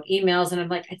when they wrote emails, and I'm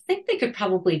like, I think they could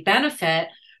probably benefit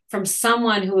from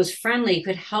someone who was friendly,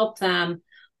 could help them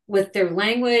with their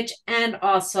language and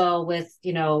also with,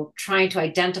 trying to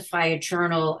identify a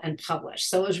journal and publish.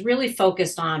 So it was really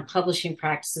focused on publishing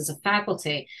practices of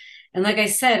faculty. And like I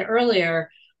said earlier,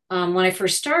 when I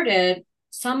first started,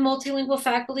 some multilingual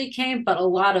faculty came, but a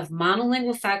lot of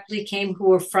monolingual faculty came who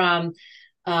were from,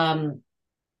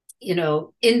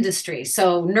 industry.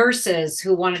 So nurses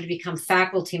who wanted to become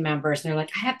faculty members, and they're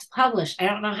like, I have to publish. I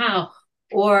don't know how.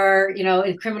 Or,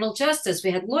 in criminal justice,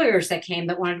 we had lawyers that came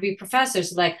that wanted to be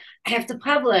professors, like, I have to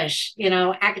publish,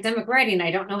 academic writing.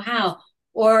 I don't know how.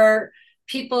 Or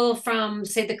people from,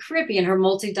 say, the Caribbean who are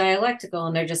multi-dialectical,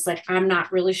 and they're just like, I'm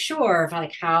not really sure of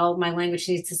like how my language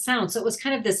needs to sound. So it was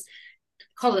kind of this,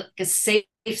 call it a safe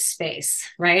space,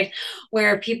 right?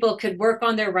 Where people could work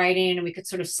on their writing and we could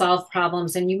sort of solve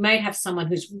problems. And you might have someone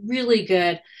who's really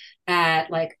good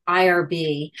at like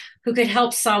IRB who could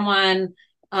help someone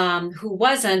who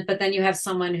wasn't, but then you have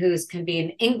someone who's can be an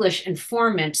English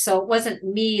informant. So it wasn't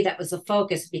me that was the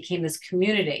focus, it became this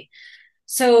community.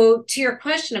 So to your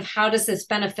question of how does this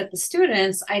benefit the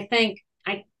students, I think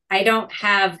I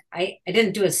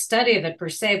didn't do a study of it per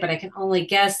se, but I can only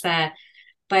guess that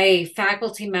by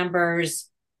faculty members,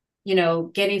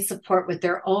 getting support with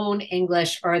their own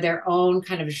English or their own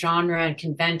kind of genre and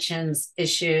conventions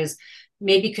issues,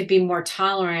 maybe could be more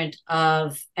tolerant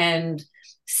of and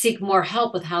seek more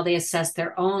help with how they assess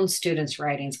their own students'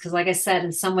 writings. Because like I said,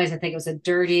 in some ways, I think it was a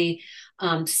dirty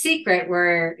secret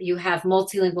where you have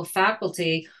multilingual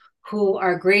faculty who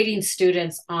are grading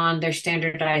students on their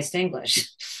standardized English.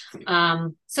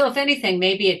 So if anything,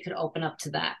 maybe it could open up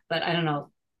to that, but I don't know.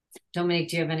 Dominique,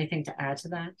 do you have anything to add to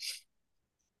that?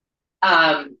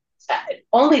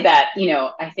 Only that,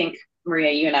 I think,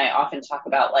 Maria, you and I often talk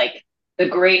about like the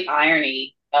great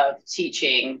irony of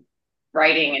teaching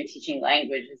writing and teaching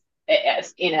language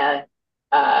in a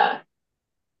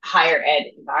higher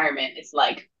ed environment. It's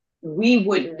like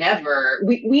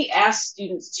we ask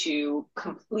students to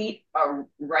complete a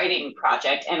writing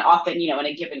project, and often, in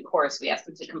a given course, we ask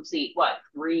them to complete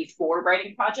 3-4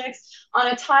 writing projects on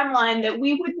a timeline that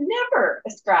we would never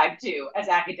ascribe to as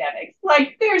academics.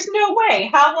 Like, there's no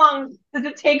way. How long does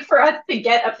it take for us to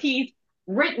get a piece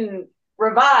written,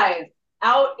 revised,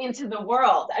 out into the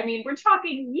world? I mean, we're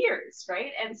talking years,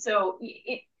 right? And so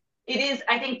it is,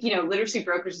 I think, literacy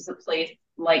brokers is a place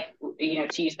like,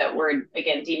 to use that word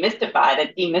again,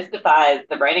 that demystifies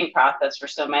the writing process for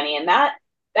so many. And that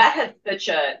has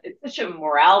such a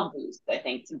morale boost, I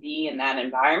think, to be in that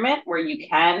environment where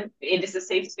it is a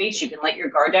safe space. You can let your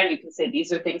guard down. You can say,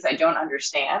 these are things I don't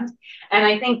understand. And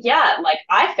I think, like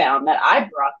I found that I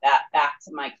brought that back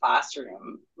to my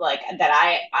classroom, like that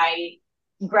I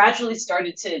gradually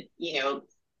started to,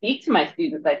 speak to my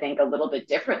students, I think, a little bit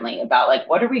differently about like,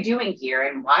 what are we doing here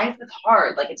and why is this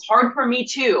hard? Like, it's hard for me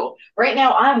too. Right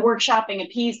now I'm workshopping a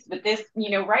piece with this,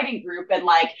 writing group, and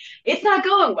like, it's not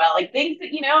going well. Like things that,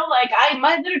 like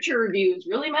my literature review is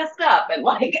really messed up, and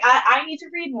like, I need to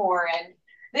read more, and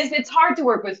it's hard to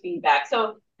work with feedback.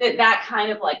 So that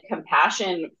kind of like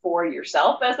compassion for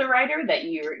yourself as a writer that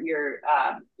you're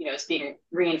is being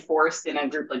reinforced in a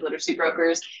group like Literacy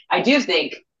Brokers, I do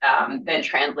think then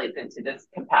translates into this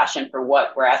compassion for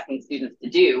what we're asking students to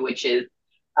do, which is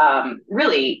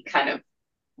really kind of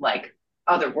like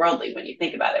otherworldly when you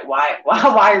think about it. Why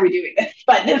are we doing this?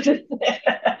 But this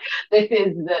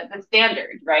is the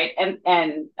standard, right?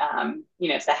 And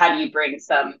so how do you bring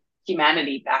some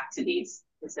humanity back to these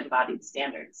disembodied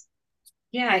standards?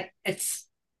 Yeah,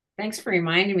 thanks for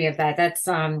reminding me of that. That's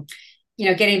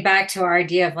getting back to our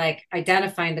idea of like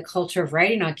identifying the culture of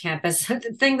writing on campus.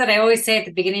 The thing that I always say at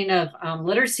the beginning of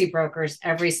Literacy Brokers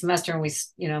every semester when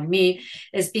we meet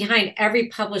is behind every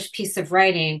published piece of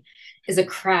writing is a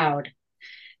crowd.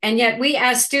 And yet we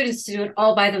ask students to do it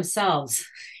all by themselves.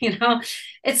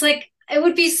 It's like it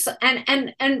would be,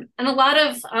 and a lot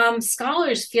of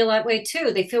scholars feel that way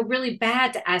too. They feel really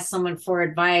bad to ask someone for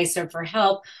advice or for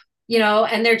help,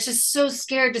 and they're just so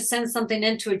scared to send something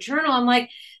into a journal. I'm like,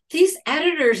 these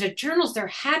editors at journals, they're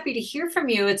happy to hear from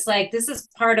you. It's like, this is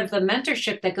part of the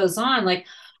mentorship that goes on. Like,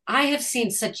 I have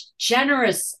seen such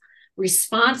generous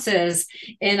responses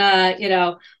in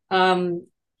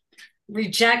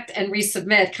reject and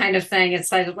resubmit kind of thing.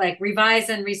 It's like revise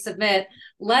and resubmit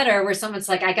letter where someone's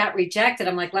like, I got rejected.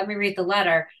 I'm like, let me read the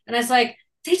letter. And I was like,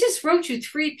 they just wrote you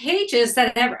 3 pages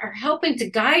that are helping to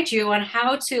guide you on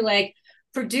how to like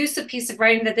produce a piece of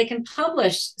writing that they can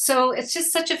publish. So it's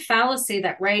just such a fallacy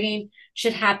that writing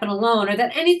should happen alone, or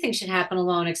that anything should happen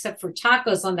alone except for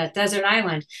tacos on that desert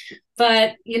island.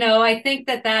 But, I think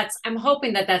I'm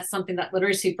hoping that that's something that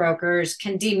Literacy Brokers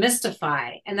can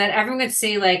demystify, and that everyone would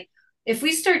see, like, if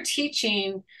we start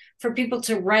teaching for people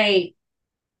to write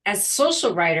as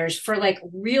social writers for like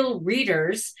real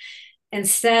readers,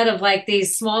 instead of like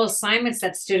these small assignments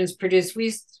that students produce.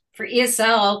 For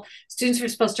ESL, students were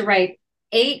supposed to write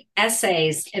 8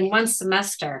 essays in 1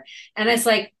 semester. And it's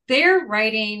like, they're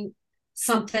writing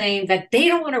something that they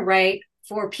don't want to write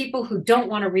for people who don't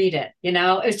want to read it.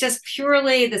 It's just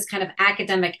purely this kind of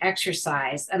academic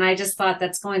exercise. And I just thought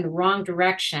that's going the wrong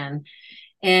direction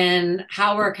in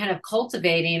how we're kind of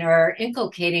cultivating or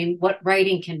inculcating what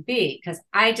writing can be. Because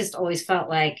I just always felt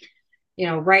like,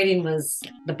 writing was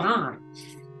the bomb.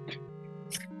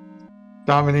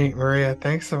 Dominique, Maria,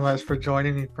 thanks so much for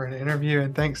joining me for an interview,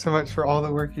 and thanks so much for all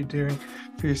the work you're doing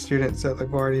for your students at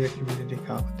LaGuardia Community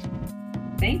College.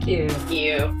 Thank you. Thank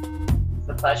you. It's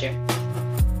a pleasure.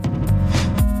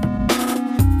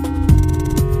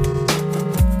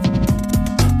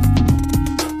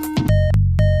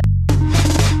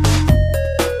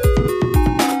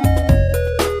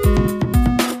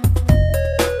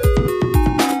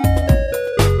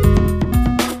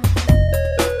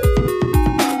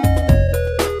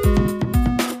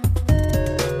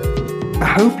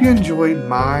 I hope you enjoyed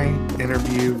my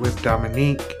interview with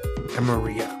Dominique and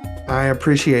Maria. I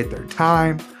appreciate their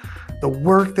time, the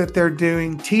work that they're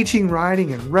doing, teaching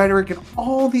writing and rhetoric, and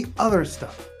all the other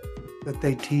stuff that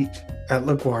they teach at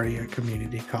LaGuardia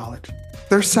Community College.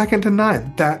 They're second to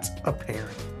none. That's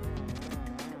apparent.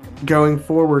 Going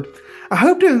forward, I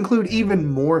hope to include even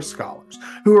more scholars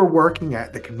who are working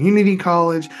at the community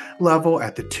college level,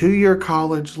 at the 2-year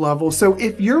college level. So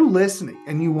if you're listening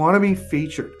and you want to be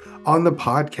featured on the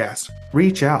podcast,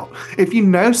 reach out. If you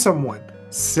know someone,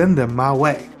 send them my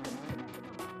way.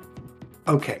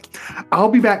 Okay, I'll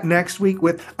be back next week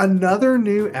with another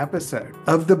new episode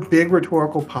of the Big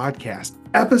Rhetorical Podcast,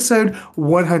 episode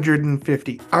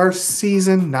 150, our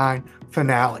season 9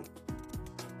 finale.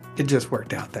 It just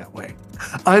worked out that way.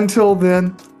 Until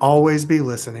then, always be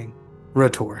listening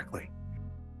rhetorically.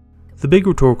 The Big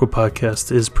Rhetorical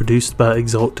Podcast is produced by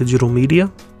Exalt Digital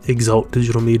Media,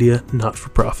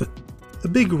 not-for-profit. The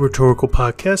Big Rhetorical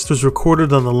Podcast was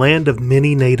recorded on the land of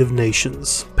many native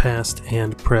nations, past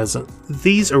and present.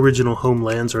 These original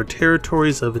homelands are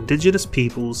territories of indigenous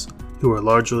peoples who are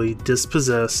largely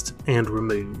dispossessed and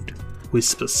removed. We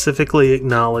specifically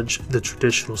acknowledge the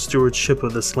traditional stewardship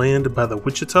of this land by the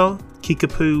Wichita,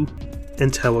 Kickapoo,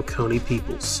 and Tawakoni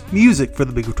peoples. Music for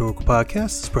the Big Rhetorical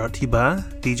Podcast is brought to you by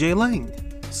DJ Lang,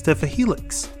 Stepha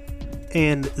Helix,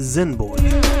 and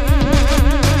Zenboy.